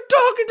 Because you're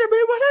talking to me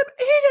when I'm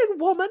eating,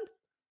 woman.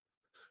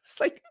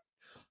 It's like,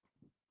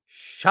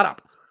 shut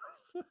up.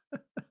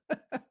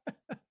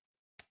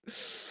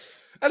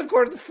 And of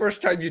course, the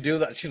first time you do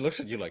that, she looks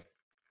at you like,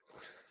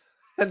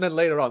 and then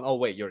later on, oh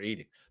wait, you're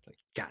eating. Like,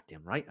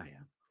 goddamn right I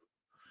am.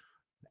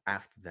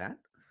 After that,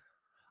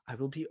 I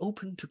will be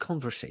open to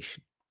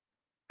conversation.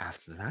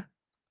 After that,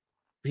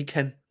 we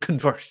can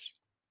converse.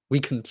 We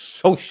can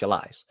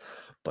socialize,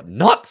 but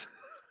not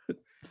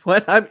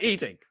when I'm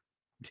eating.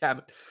 Damn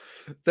it.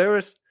 There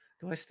is,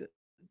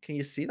 can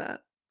you see that?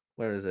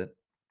 Where is it?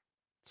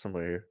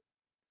 Somewhere here.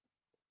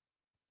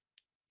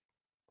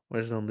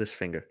 Where's it on this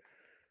finger?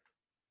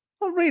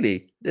 Oh,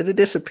 really? Did it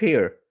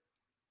disappear?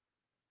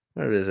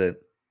 Where is it?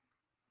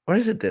 Or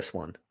is it this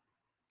one?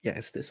 Yeah,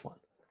 it's this one.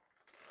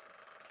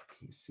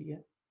 Can you see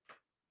it?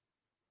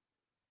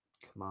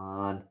 Come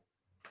on.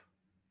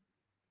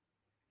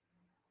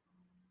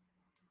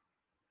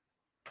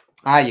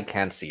 You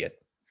can't see it.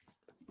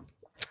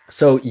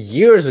 So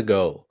years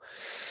ago,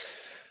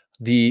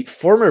 the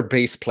former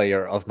bass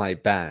player of my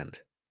band,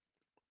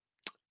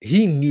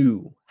 he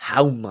knew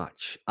how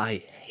much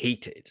I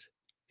hated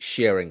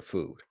sharing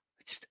food.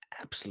 I just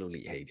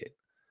absolutely hate it.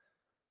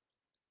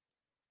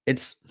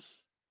 It's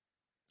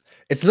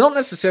not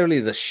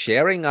necessarily the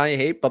sharing I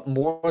hate, but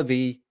more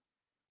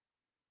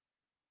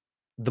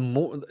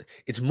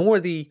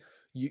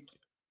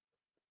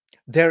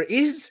there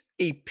is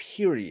a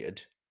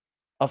period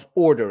of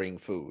ordering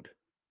food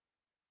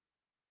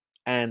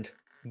and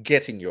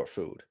getting your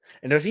food.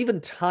 And there's even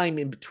time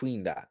in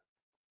between that.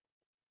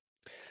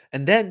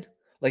 And then,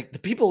 like, the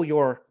people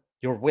you're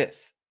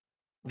with,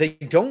 they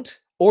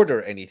don't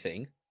order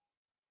anything,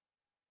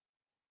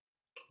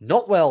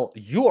 not while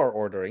you are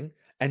ordering,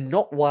 and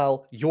not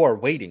while you're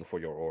waiting for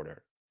your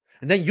order.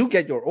 And then you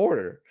get your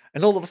order,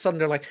 and all of a sudden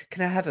they're like,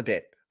 can I have a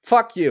bit?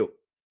 Fuck you.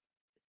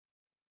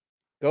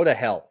 Go to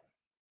hell.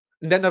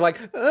 And then they're like,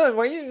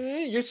 why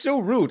you're so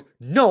rude.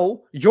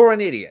 No, you're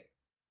an idiot.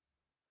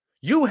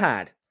 You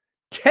had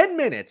 10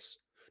 minutes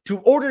to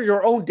order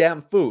your own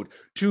damn food,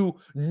 to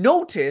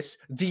notice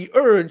the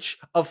urge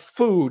of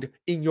food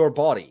in your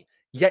body.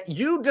 Yet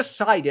you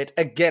decided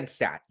against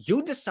that.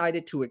 You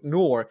decided to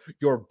ignore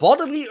your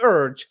bodily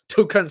urge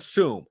to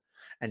consume.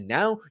 And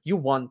now you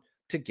want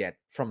to get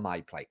from my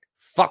plate.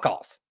 Fuck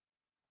off.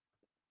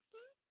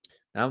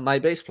 Now, my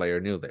bass player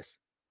knew this.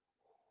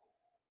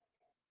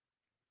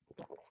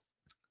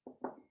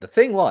 The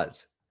thing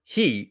was,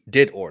 he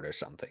did order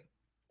something.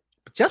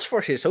 But just for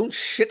his own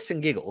shits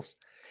and giggles,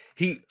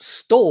 he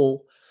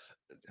stole,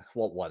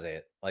 what was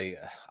it? Like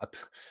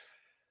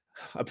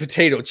a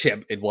potato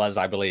chip, it was,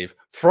 I believe,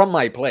 from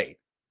my plate.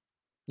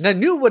 And I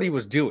knew what he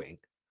was doing.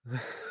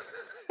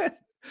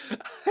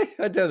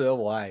 I don't know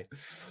why.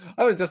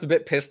 I was just a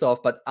bit pissed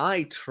off, but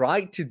I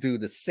tried to do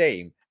the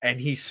same, and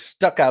he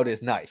stuck out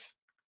his knife.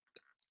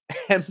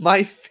 And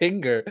my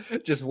finger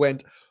just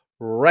went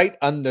right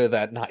under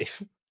that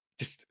knife,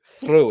 just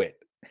through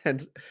it.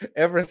 And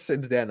ever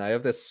since then, I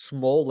have this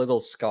small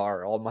little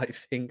scar on my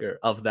finger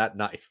of that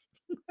knife.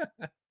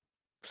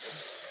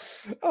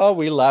 Oh,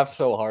 we laughed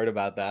so hard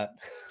about that.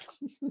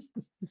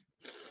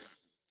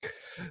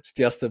 It's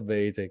just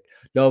amazing.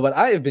 No, but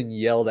I have been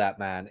yelled at,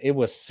 man. It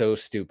was so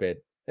stupid.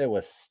 It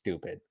was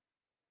stupid.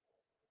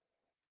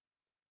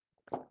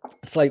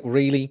 It's like,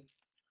 really?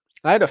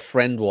 I had a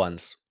friend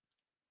once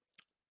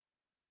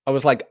I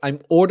was like,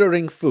 I'm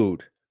ordering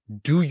food.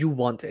 Do you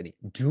want any?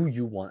 Do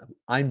you want?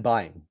 I'm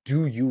buying.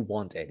 Do you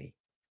want any?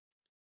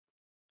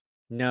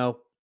 No.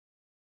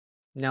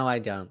 No, I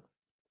don't.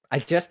 I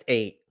just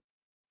ate.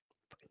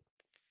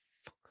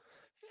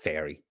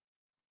 Fairy.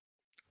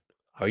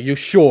 Are you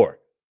sure?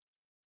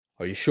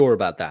 Are you sure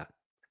about that?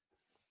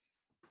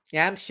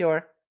 Yeah, I'm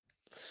sure.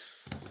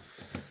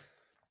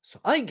 So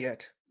I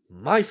get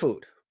my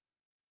food,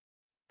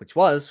 which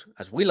was,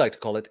 as we like to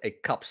call it, a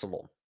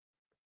kapsalon,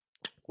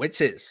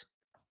 which is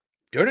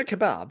doner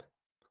kebab,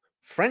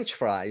 French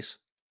fries,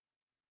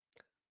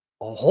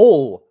 a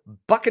whole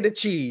bucket of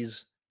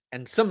cheese,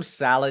 and some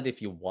salad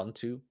if you want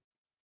to.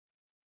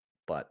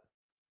 But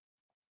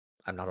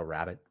I'm not a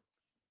rabbit.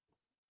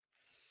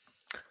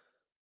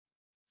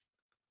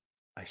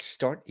 I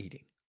start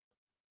eating.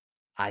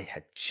 I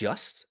had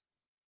just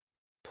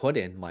put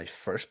in my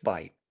first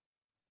bite.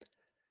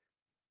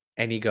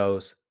 And he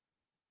goes,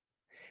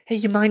 hey,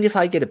 you mind if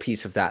I get a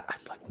piece of that? I'm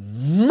like,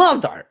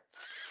 mother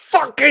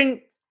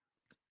fucking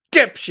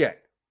dipshit.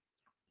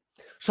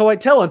 So I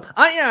tell him,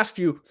 I asked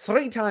you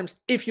 3 times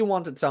if you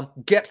wanted some.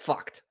 Get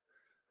fucked.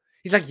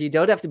 He's like, you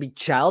don't have to be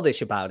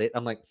childish about it.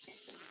 I'm like,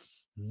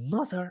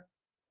 mother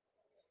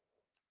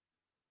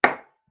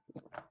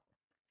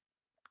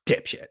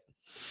dipshit.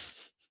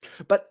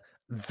 But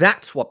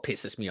that's what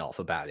pisses me off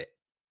about it.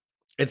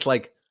 It's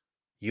like,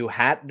 you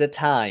had the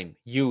time.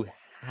 You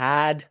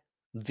had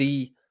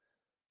the...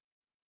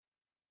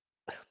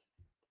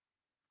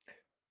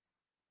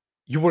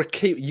 You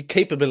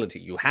capability.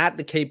 You had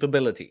the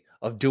capability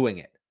of doing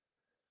it.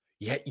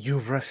 Yet you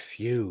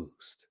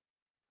refused.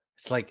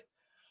 It's like,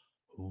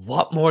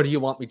 what more do you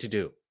want me to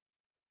do?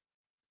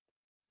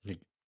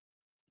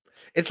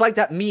 It's like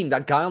that meme,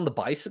 that guy on the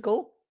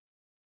bicycle.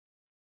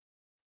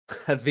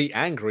 The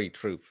angry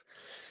truth.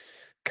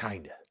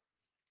 Kinda.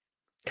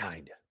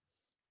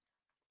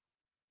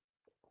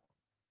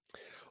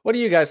 What are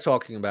you guys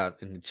talking about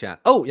in the chat?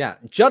 Oh, yeah.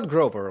 Judd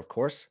Grover, of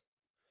course.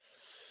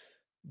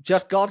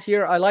 Just got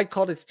here. I like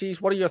cottage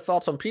cheese. What are your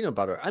thoughts on peanut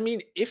butter? I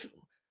mean, if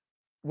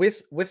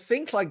with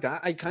things like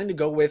that, I kind of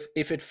go with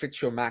if it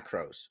fits your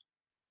macros.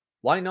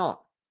 Why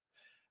not?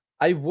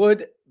 I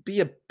would be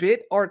a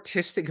bit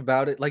artistic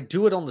about it. Like,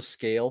 do it on the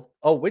scale.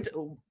 Oh,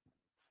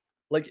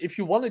 like, if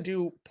you want to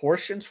do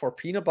portions for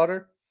peanut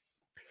butter,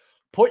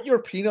 put your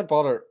peanut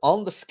butter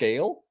on the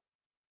scale,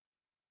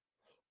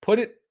 put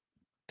it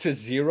to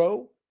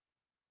 0,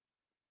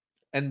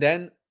 and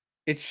then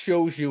it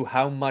shows you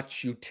how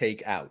much you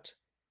take out.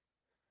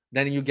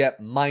 Then you get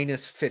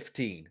minus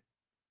 15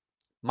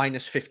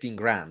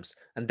 grams.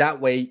 And that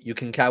way you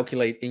can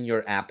calculate in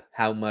your app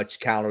how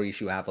much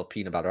calories you have of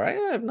peanut butter. I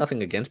have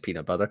nothing against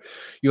peanut butter.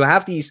 You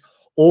have these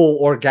all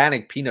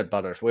organic peanut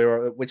butters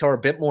which are a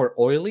bit more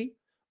oily.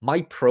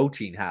 My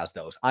protein has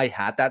those. I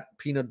had that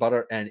peanut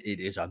butter and it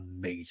is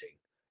amazing.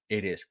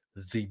 It is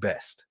the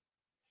best.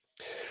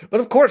 But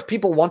of course,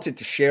 people wanted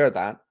to share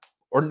that.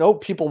 Or no,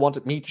 people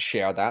wanted me to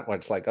share that. Where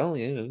it's like, oh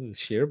yeah,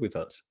 share with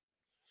us.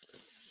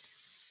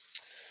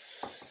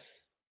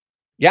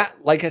 Yeah,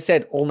 like I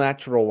said, all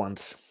natural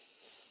ones.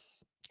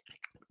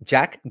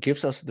 Jack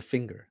gives us the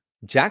finger.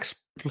 Jack's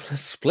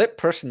split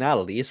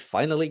personality is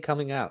finally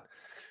coming out.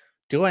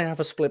 Do I have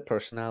a split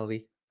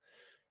personality?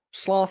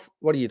 Sloth,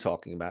 what are you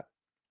talking about?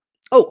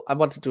 Oh, I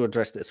wanted to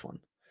address this one.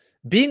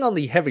 Being on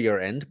the heavier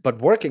end,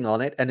 but working on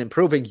it and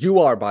improving. You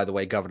are, by the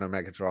way, Governor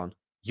Megatron.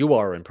 You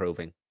are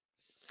improving.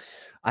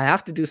 I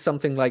have to do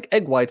something like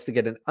egg whites to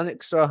get an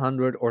extra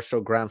 100 or so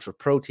grams of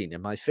protein,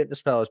 and my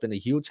FitnessPal has been a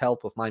huge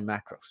help with my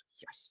macros.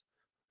 Yes.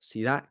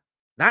 See that?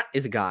 That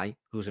is a guy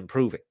who's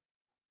improving.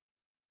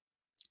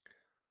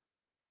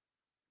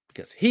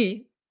 Because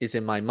he is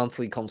in my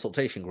monthly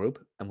consultation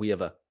group, and we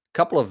have a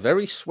couple of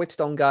very switched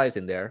on guys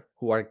in there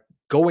who are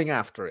going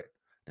after it.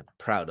 I'm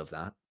proud of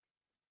that.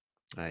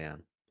 I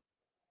am.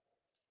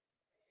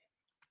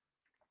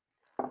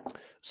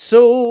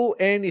 So,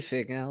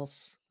 anything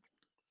else?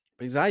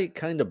 Because I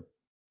kind of...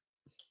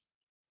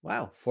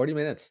 Wow, 40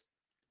 minutes.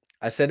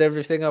 I said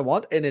everything I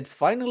want, and it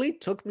finally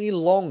took me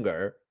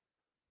longer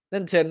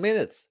than 10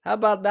 minutes. How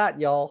about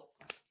that, y'all?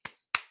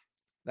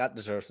 That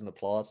deserves an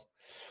applause.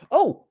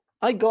 Oh,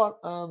 I got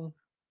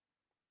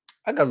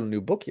a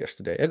new book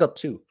yesterday. I got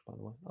 2, by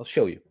the way. I'll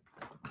show you.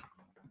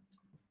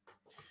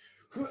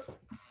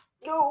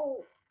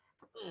 No.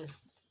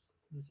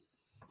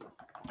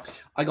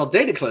 I got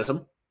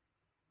Dataclysm.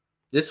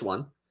 This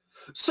one.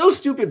 So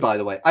stupid, by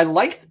the way. I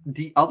liked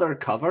the other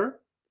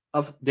cover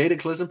of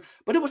Dataclysm,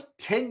 but it was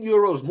 10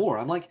 euros more.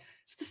 I'm like,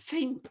 it's the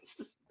same.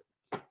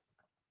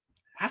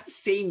 Has the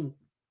same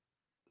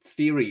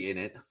theory in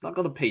it. I'm not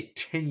going to pay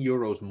 10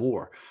 euros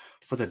more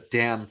for the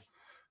damn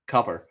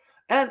cover.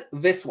 And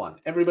this one,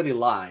 Everybody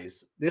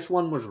Lies. This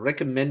one was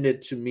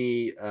recommended to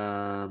me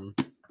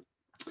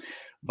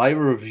by a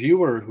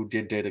reviewer who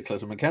did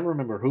Dataclysm. I can't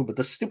remember who, but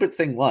the stupid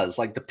thing was,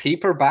 like, the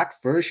paperback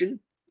version.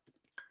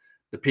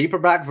 The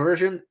paperback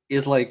version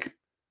is like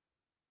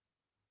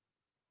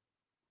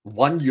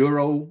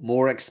 €1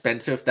 more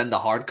expensive than the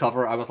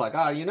hardcover. I was like,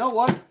 you know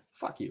what?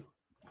 Fuck you.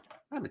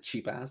 I'm a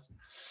cheap ass.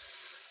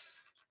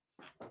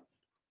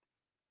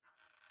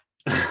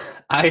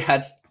 I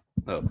had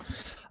oh,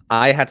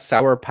 I had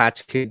Sour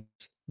Patch Kids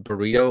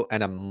burrito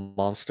and a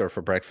monster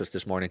for breakfast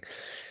this morning.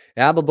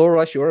 Yeah, but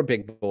Borush, you're a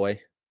big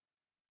boy.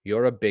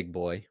 You're a big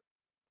boy.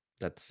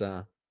 That's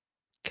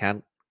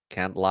can't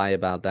lie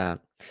about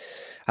that.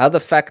 How the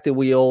fact that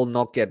we all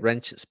not get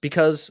wrenches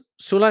because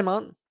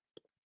Sulaiman,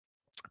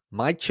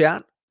 my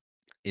chat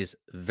is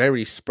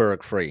very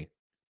Spurg free.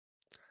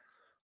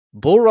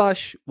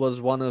 Borush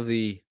was one of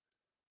the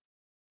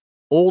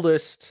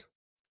oldest,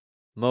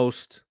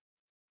 most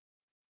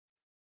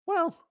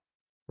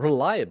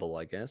reliable,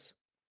 I guess.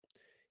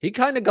 He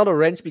kind of got a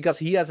wrench because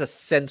he has a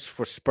sense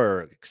for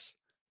Spurgs,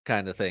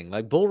 kind of thing.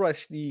 Like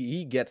Bullrush,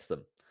 he gets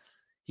them.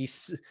 He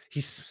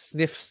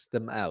sniffs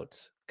them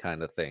out,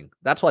 kind of thing.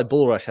 That's why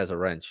Bullrush has a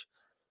wrench.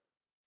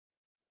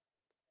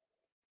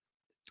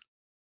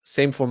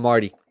 Same for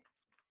Marty.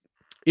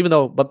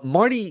 But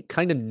Marty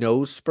kind of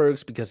knows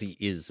Spurgs because he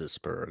is a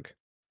Spurg,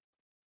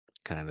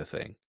 kind of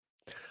thing.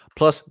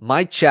 Plus,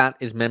 my chat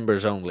is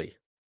members only.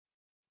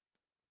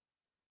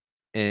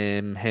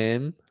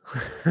 Him.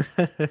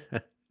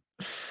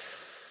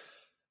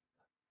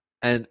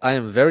 And I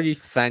am very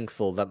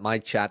thankful that my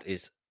chat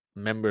is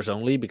members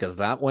only because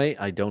that way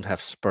I don't have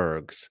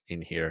Spurgs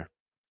in here.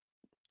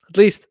 At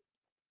least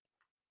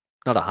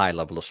not a high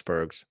level of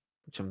Spurgs,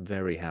 which I'm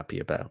very happy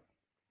about.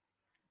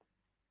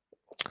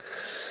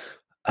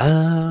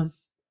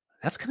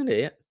 That's kind of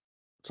it.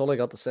 That's all I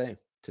got to say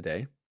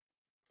today.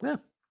 Yeah,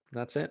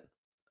 that's it.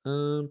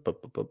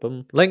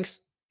 Links.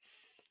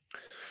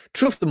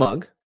 Truth the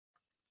mug.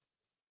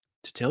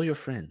 To tell your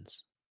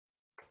friends.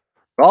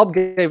 Rob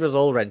gave us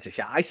all wrenches.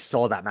 Yeah, I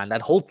saw that, man.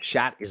 That whole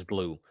chat is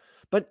blue.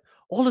 But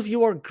all of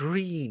you are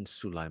green,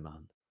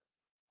 Sulaiman.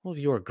 All of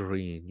you are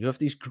green. You have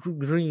these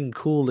green,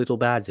 cool little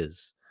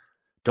badges.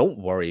 Don't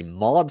worry,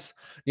 mods.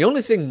 The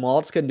only thing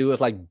mods can do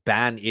is like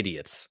ban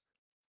idiots.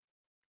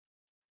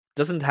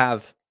 Doesn't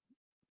have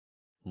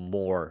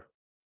more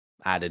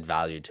added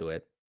value to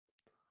it.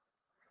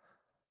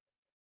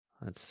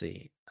 Let's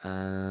see.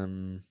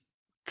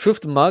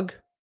 Truth the Mug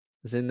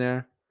is in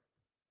there.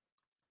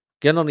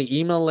 Get on the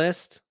email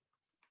list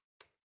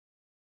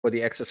for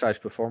the exercise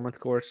performance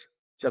course.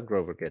 Chuck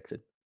Grover gets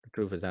it. The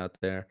truth is out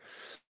there.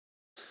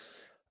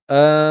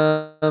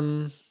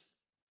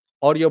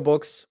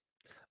 Audiobooks.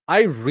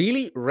 I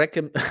really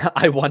recommend.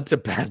 I want to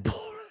ban more.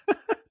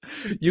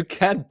 You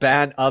can't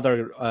ban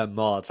other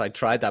mods. I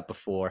tried that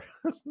before.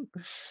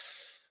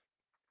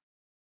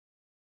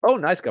 Oh,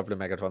 nice Governor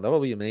Megatron. That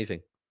will be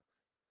amazing.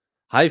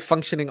 High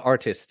functioning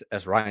artist,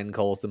 as Ryan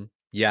calls them.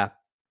 Yeah,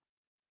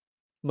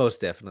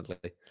 most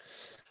definitely.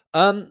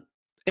 In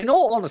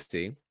all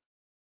honesty,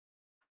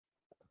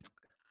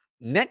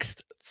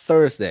 next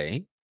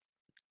Thursday,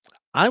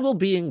 I will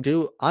be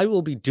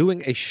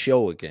doing a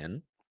show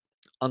again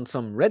on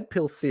some red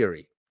pill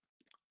theory,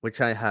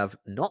 which I have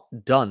not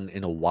done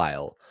in a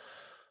while.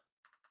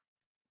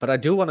 But I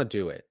do want to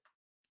do it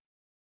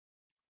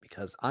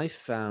because I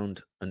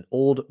found an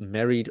old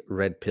married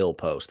red pill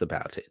post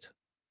about it,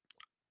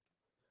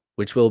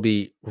 which will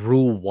be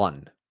rule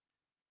 1.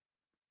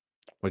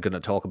 We're going to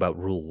talk about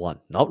rule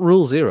 1, not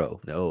rule 0.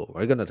 No,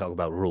 we're going to talk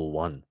about rule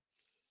 1.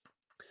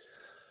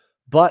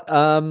 But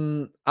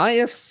I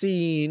have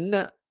seen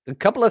a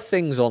couple of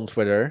things on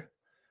Twitter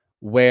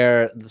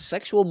where the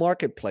sexual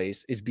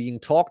marketplace is being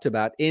talked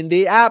about in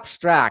the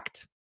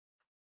abstract.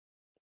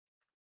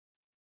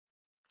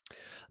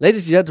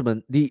 Ladies and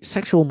gentlemen, the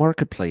sexual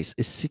marketplace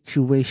is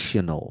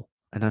situational.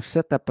 And I've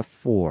said that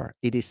before.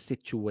 It is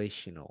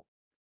situational.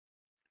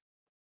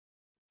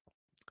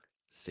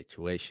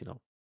 Situational.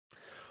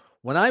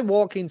 When I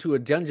walk into a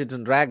Dungeons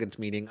and Dragons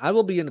meeting, I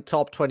will be in the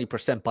top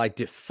 20% by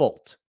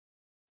default.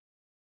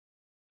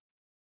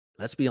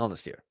 Let's be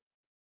honest here.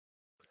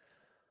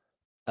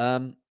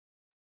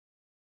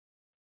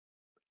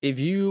 If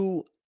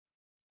you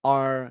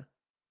are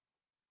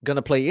going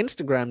to play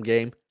Instagram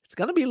game, it's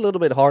going to be a little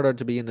bit harder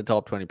to be in the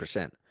top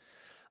 20%.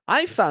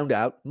 I found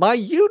out my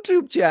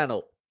YouTube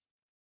channel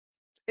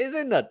is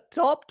in the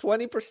top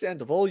 20%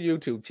 of all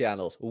YouTube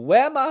channels.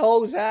 Where my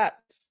hoes at?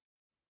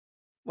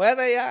 Where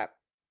they at?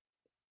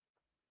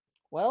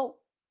 Well,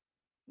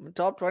 I'm a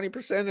top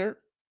 20%er.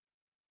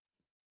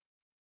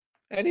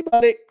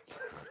 Anybody?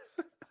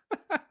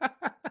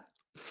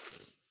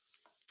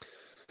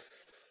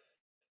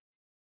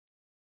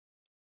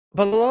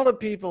 But a lot of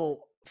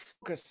people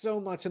focus so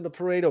much on the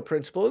Pareto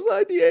principle. It's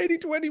like the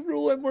 80-20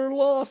 rule and we're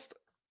lost.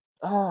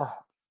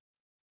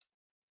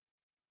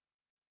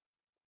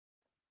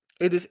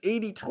 It is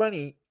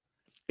 80-20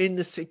 in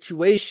the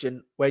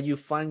situation where you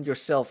find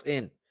yourself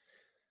in.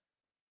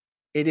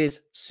 It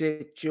is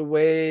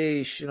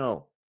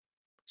situational.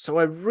 So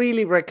I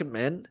really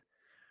recommend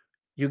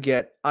you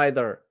get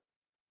either,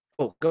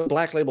 go to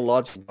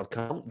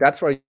blacklabellogic.com.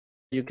 That's where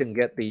you can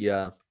get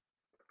the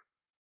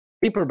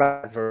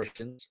paperback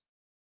versions.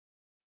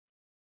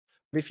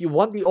 But if you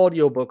want the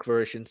audiobook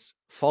versions,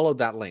 follow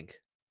that link.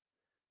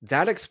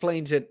 That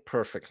explains it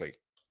perfectly.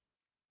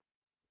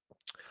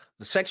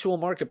 The sexual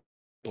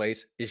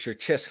marketplace is your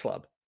chess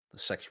club. The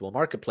sexual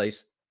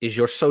marketplace is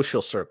your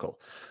social circle.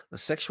 The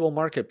sexual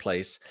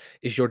marketplace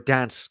is your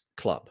dance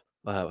club,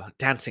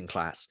 dancing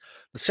class.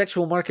 The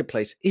sexual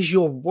marketplace is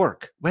your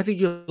work. Whether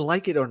you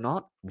like it or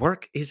not,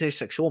 work is a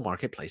sexual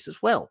marketplace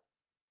as well.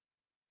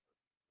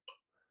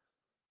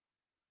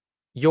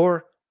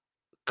 Your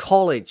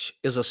college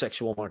is a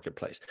sexual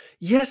marketplace.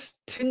 Yes,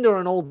 Tinder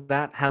and all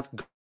that have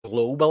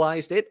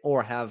globalized it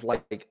or have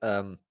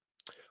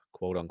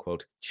quote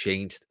unquote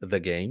changed the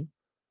game.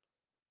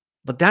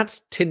 But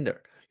that's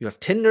Tinder. You have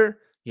Tinder,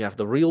 you have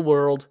the real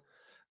world,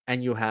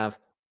 and you have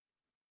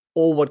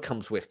all what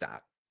comes with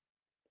that.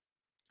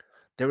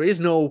 There is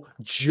no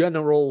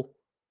general,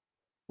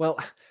 well,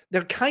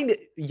 there kind of,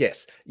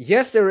 yes.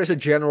 Yes, there is a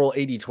general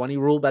 80-20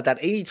 rule, but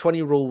that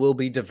 80-20 rule will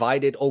be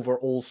divided over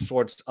all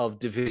sorts of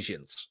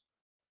divisions.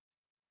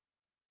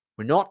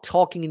 We're not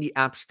talking in the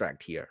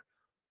abstract here.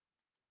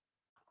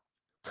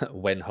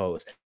 When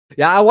hoes.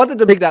 Yeah, I wanted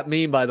to make that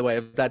meme, by the way,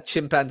 of that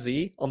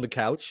chimpanzee on the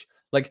couch.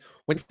 Like,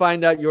 when you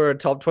find out you're a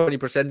top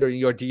 20% in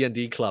your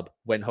D&D club,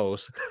 when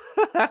hoes.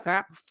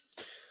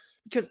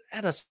 Because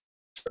at a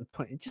certain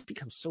point, it just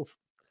becomes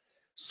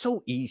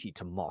so easy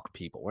to mock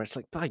people, where it's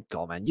like, by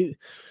God, man,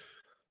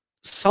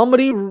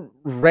 somebody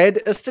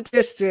read a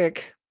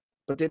statistic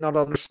but did not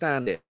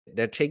understand it.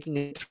 They're taking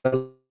it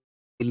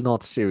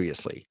not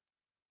seriously.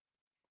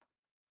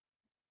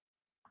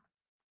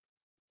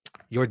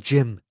 Your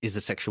gym is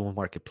a sexual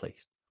marketplace.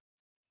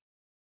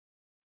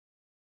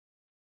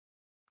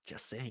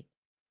 Just saying.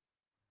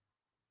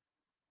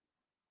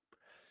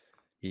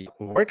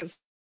 Work is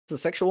a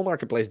sexual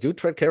marketplace. Do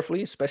tread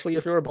carefully, especially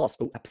if you're a boss.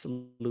 Oh,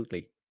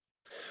 absolutely.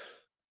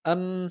 I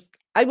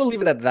will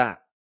leave it at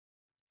that.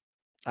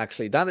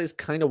 Actually, that is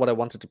kind of what I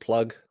wanted to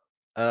plug.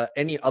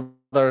 Any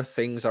other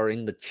things are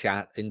in the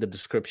chat, in the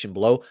description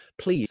below.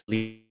 Please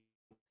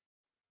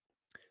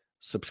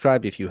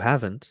subscribe if you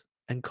haven't,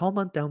 and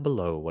comment down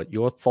below what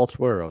your thoughts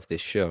were of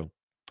this show.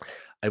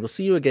 I will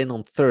see you again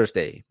on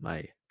Thursday,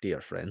 my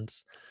dear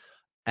friends.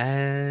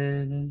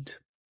 And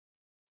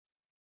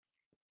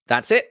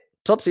that's it.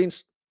 Tot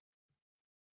ziens.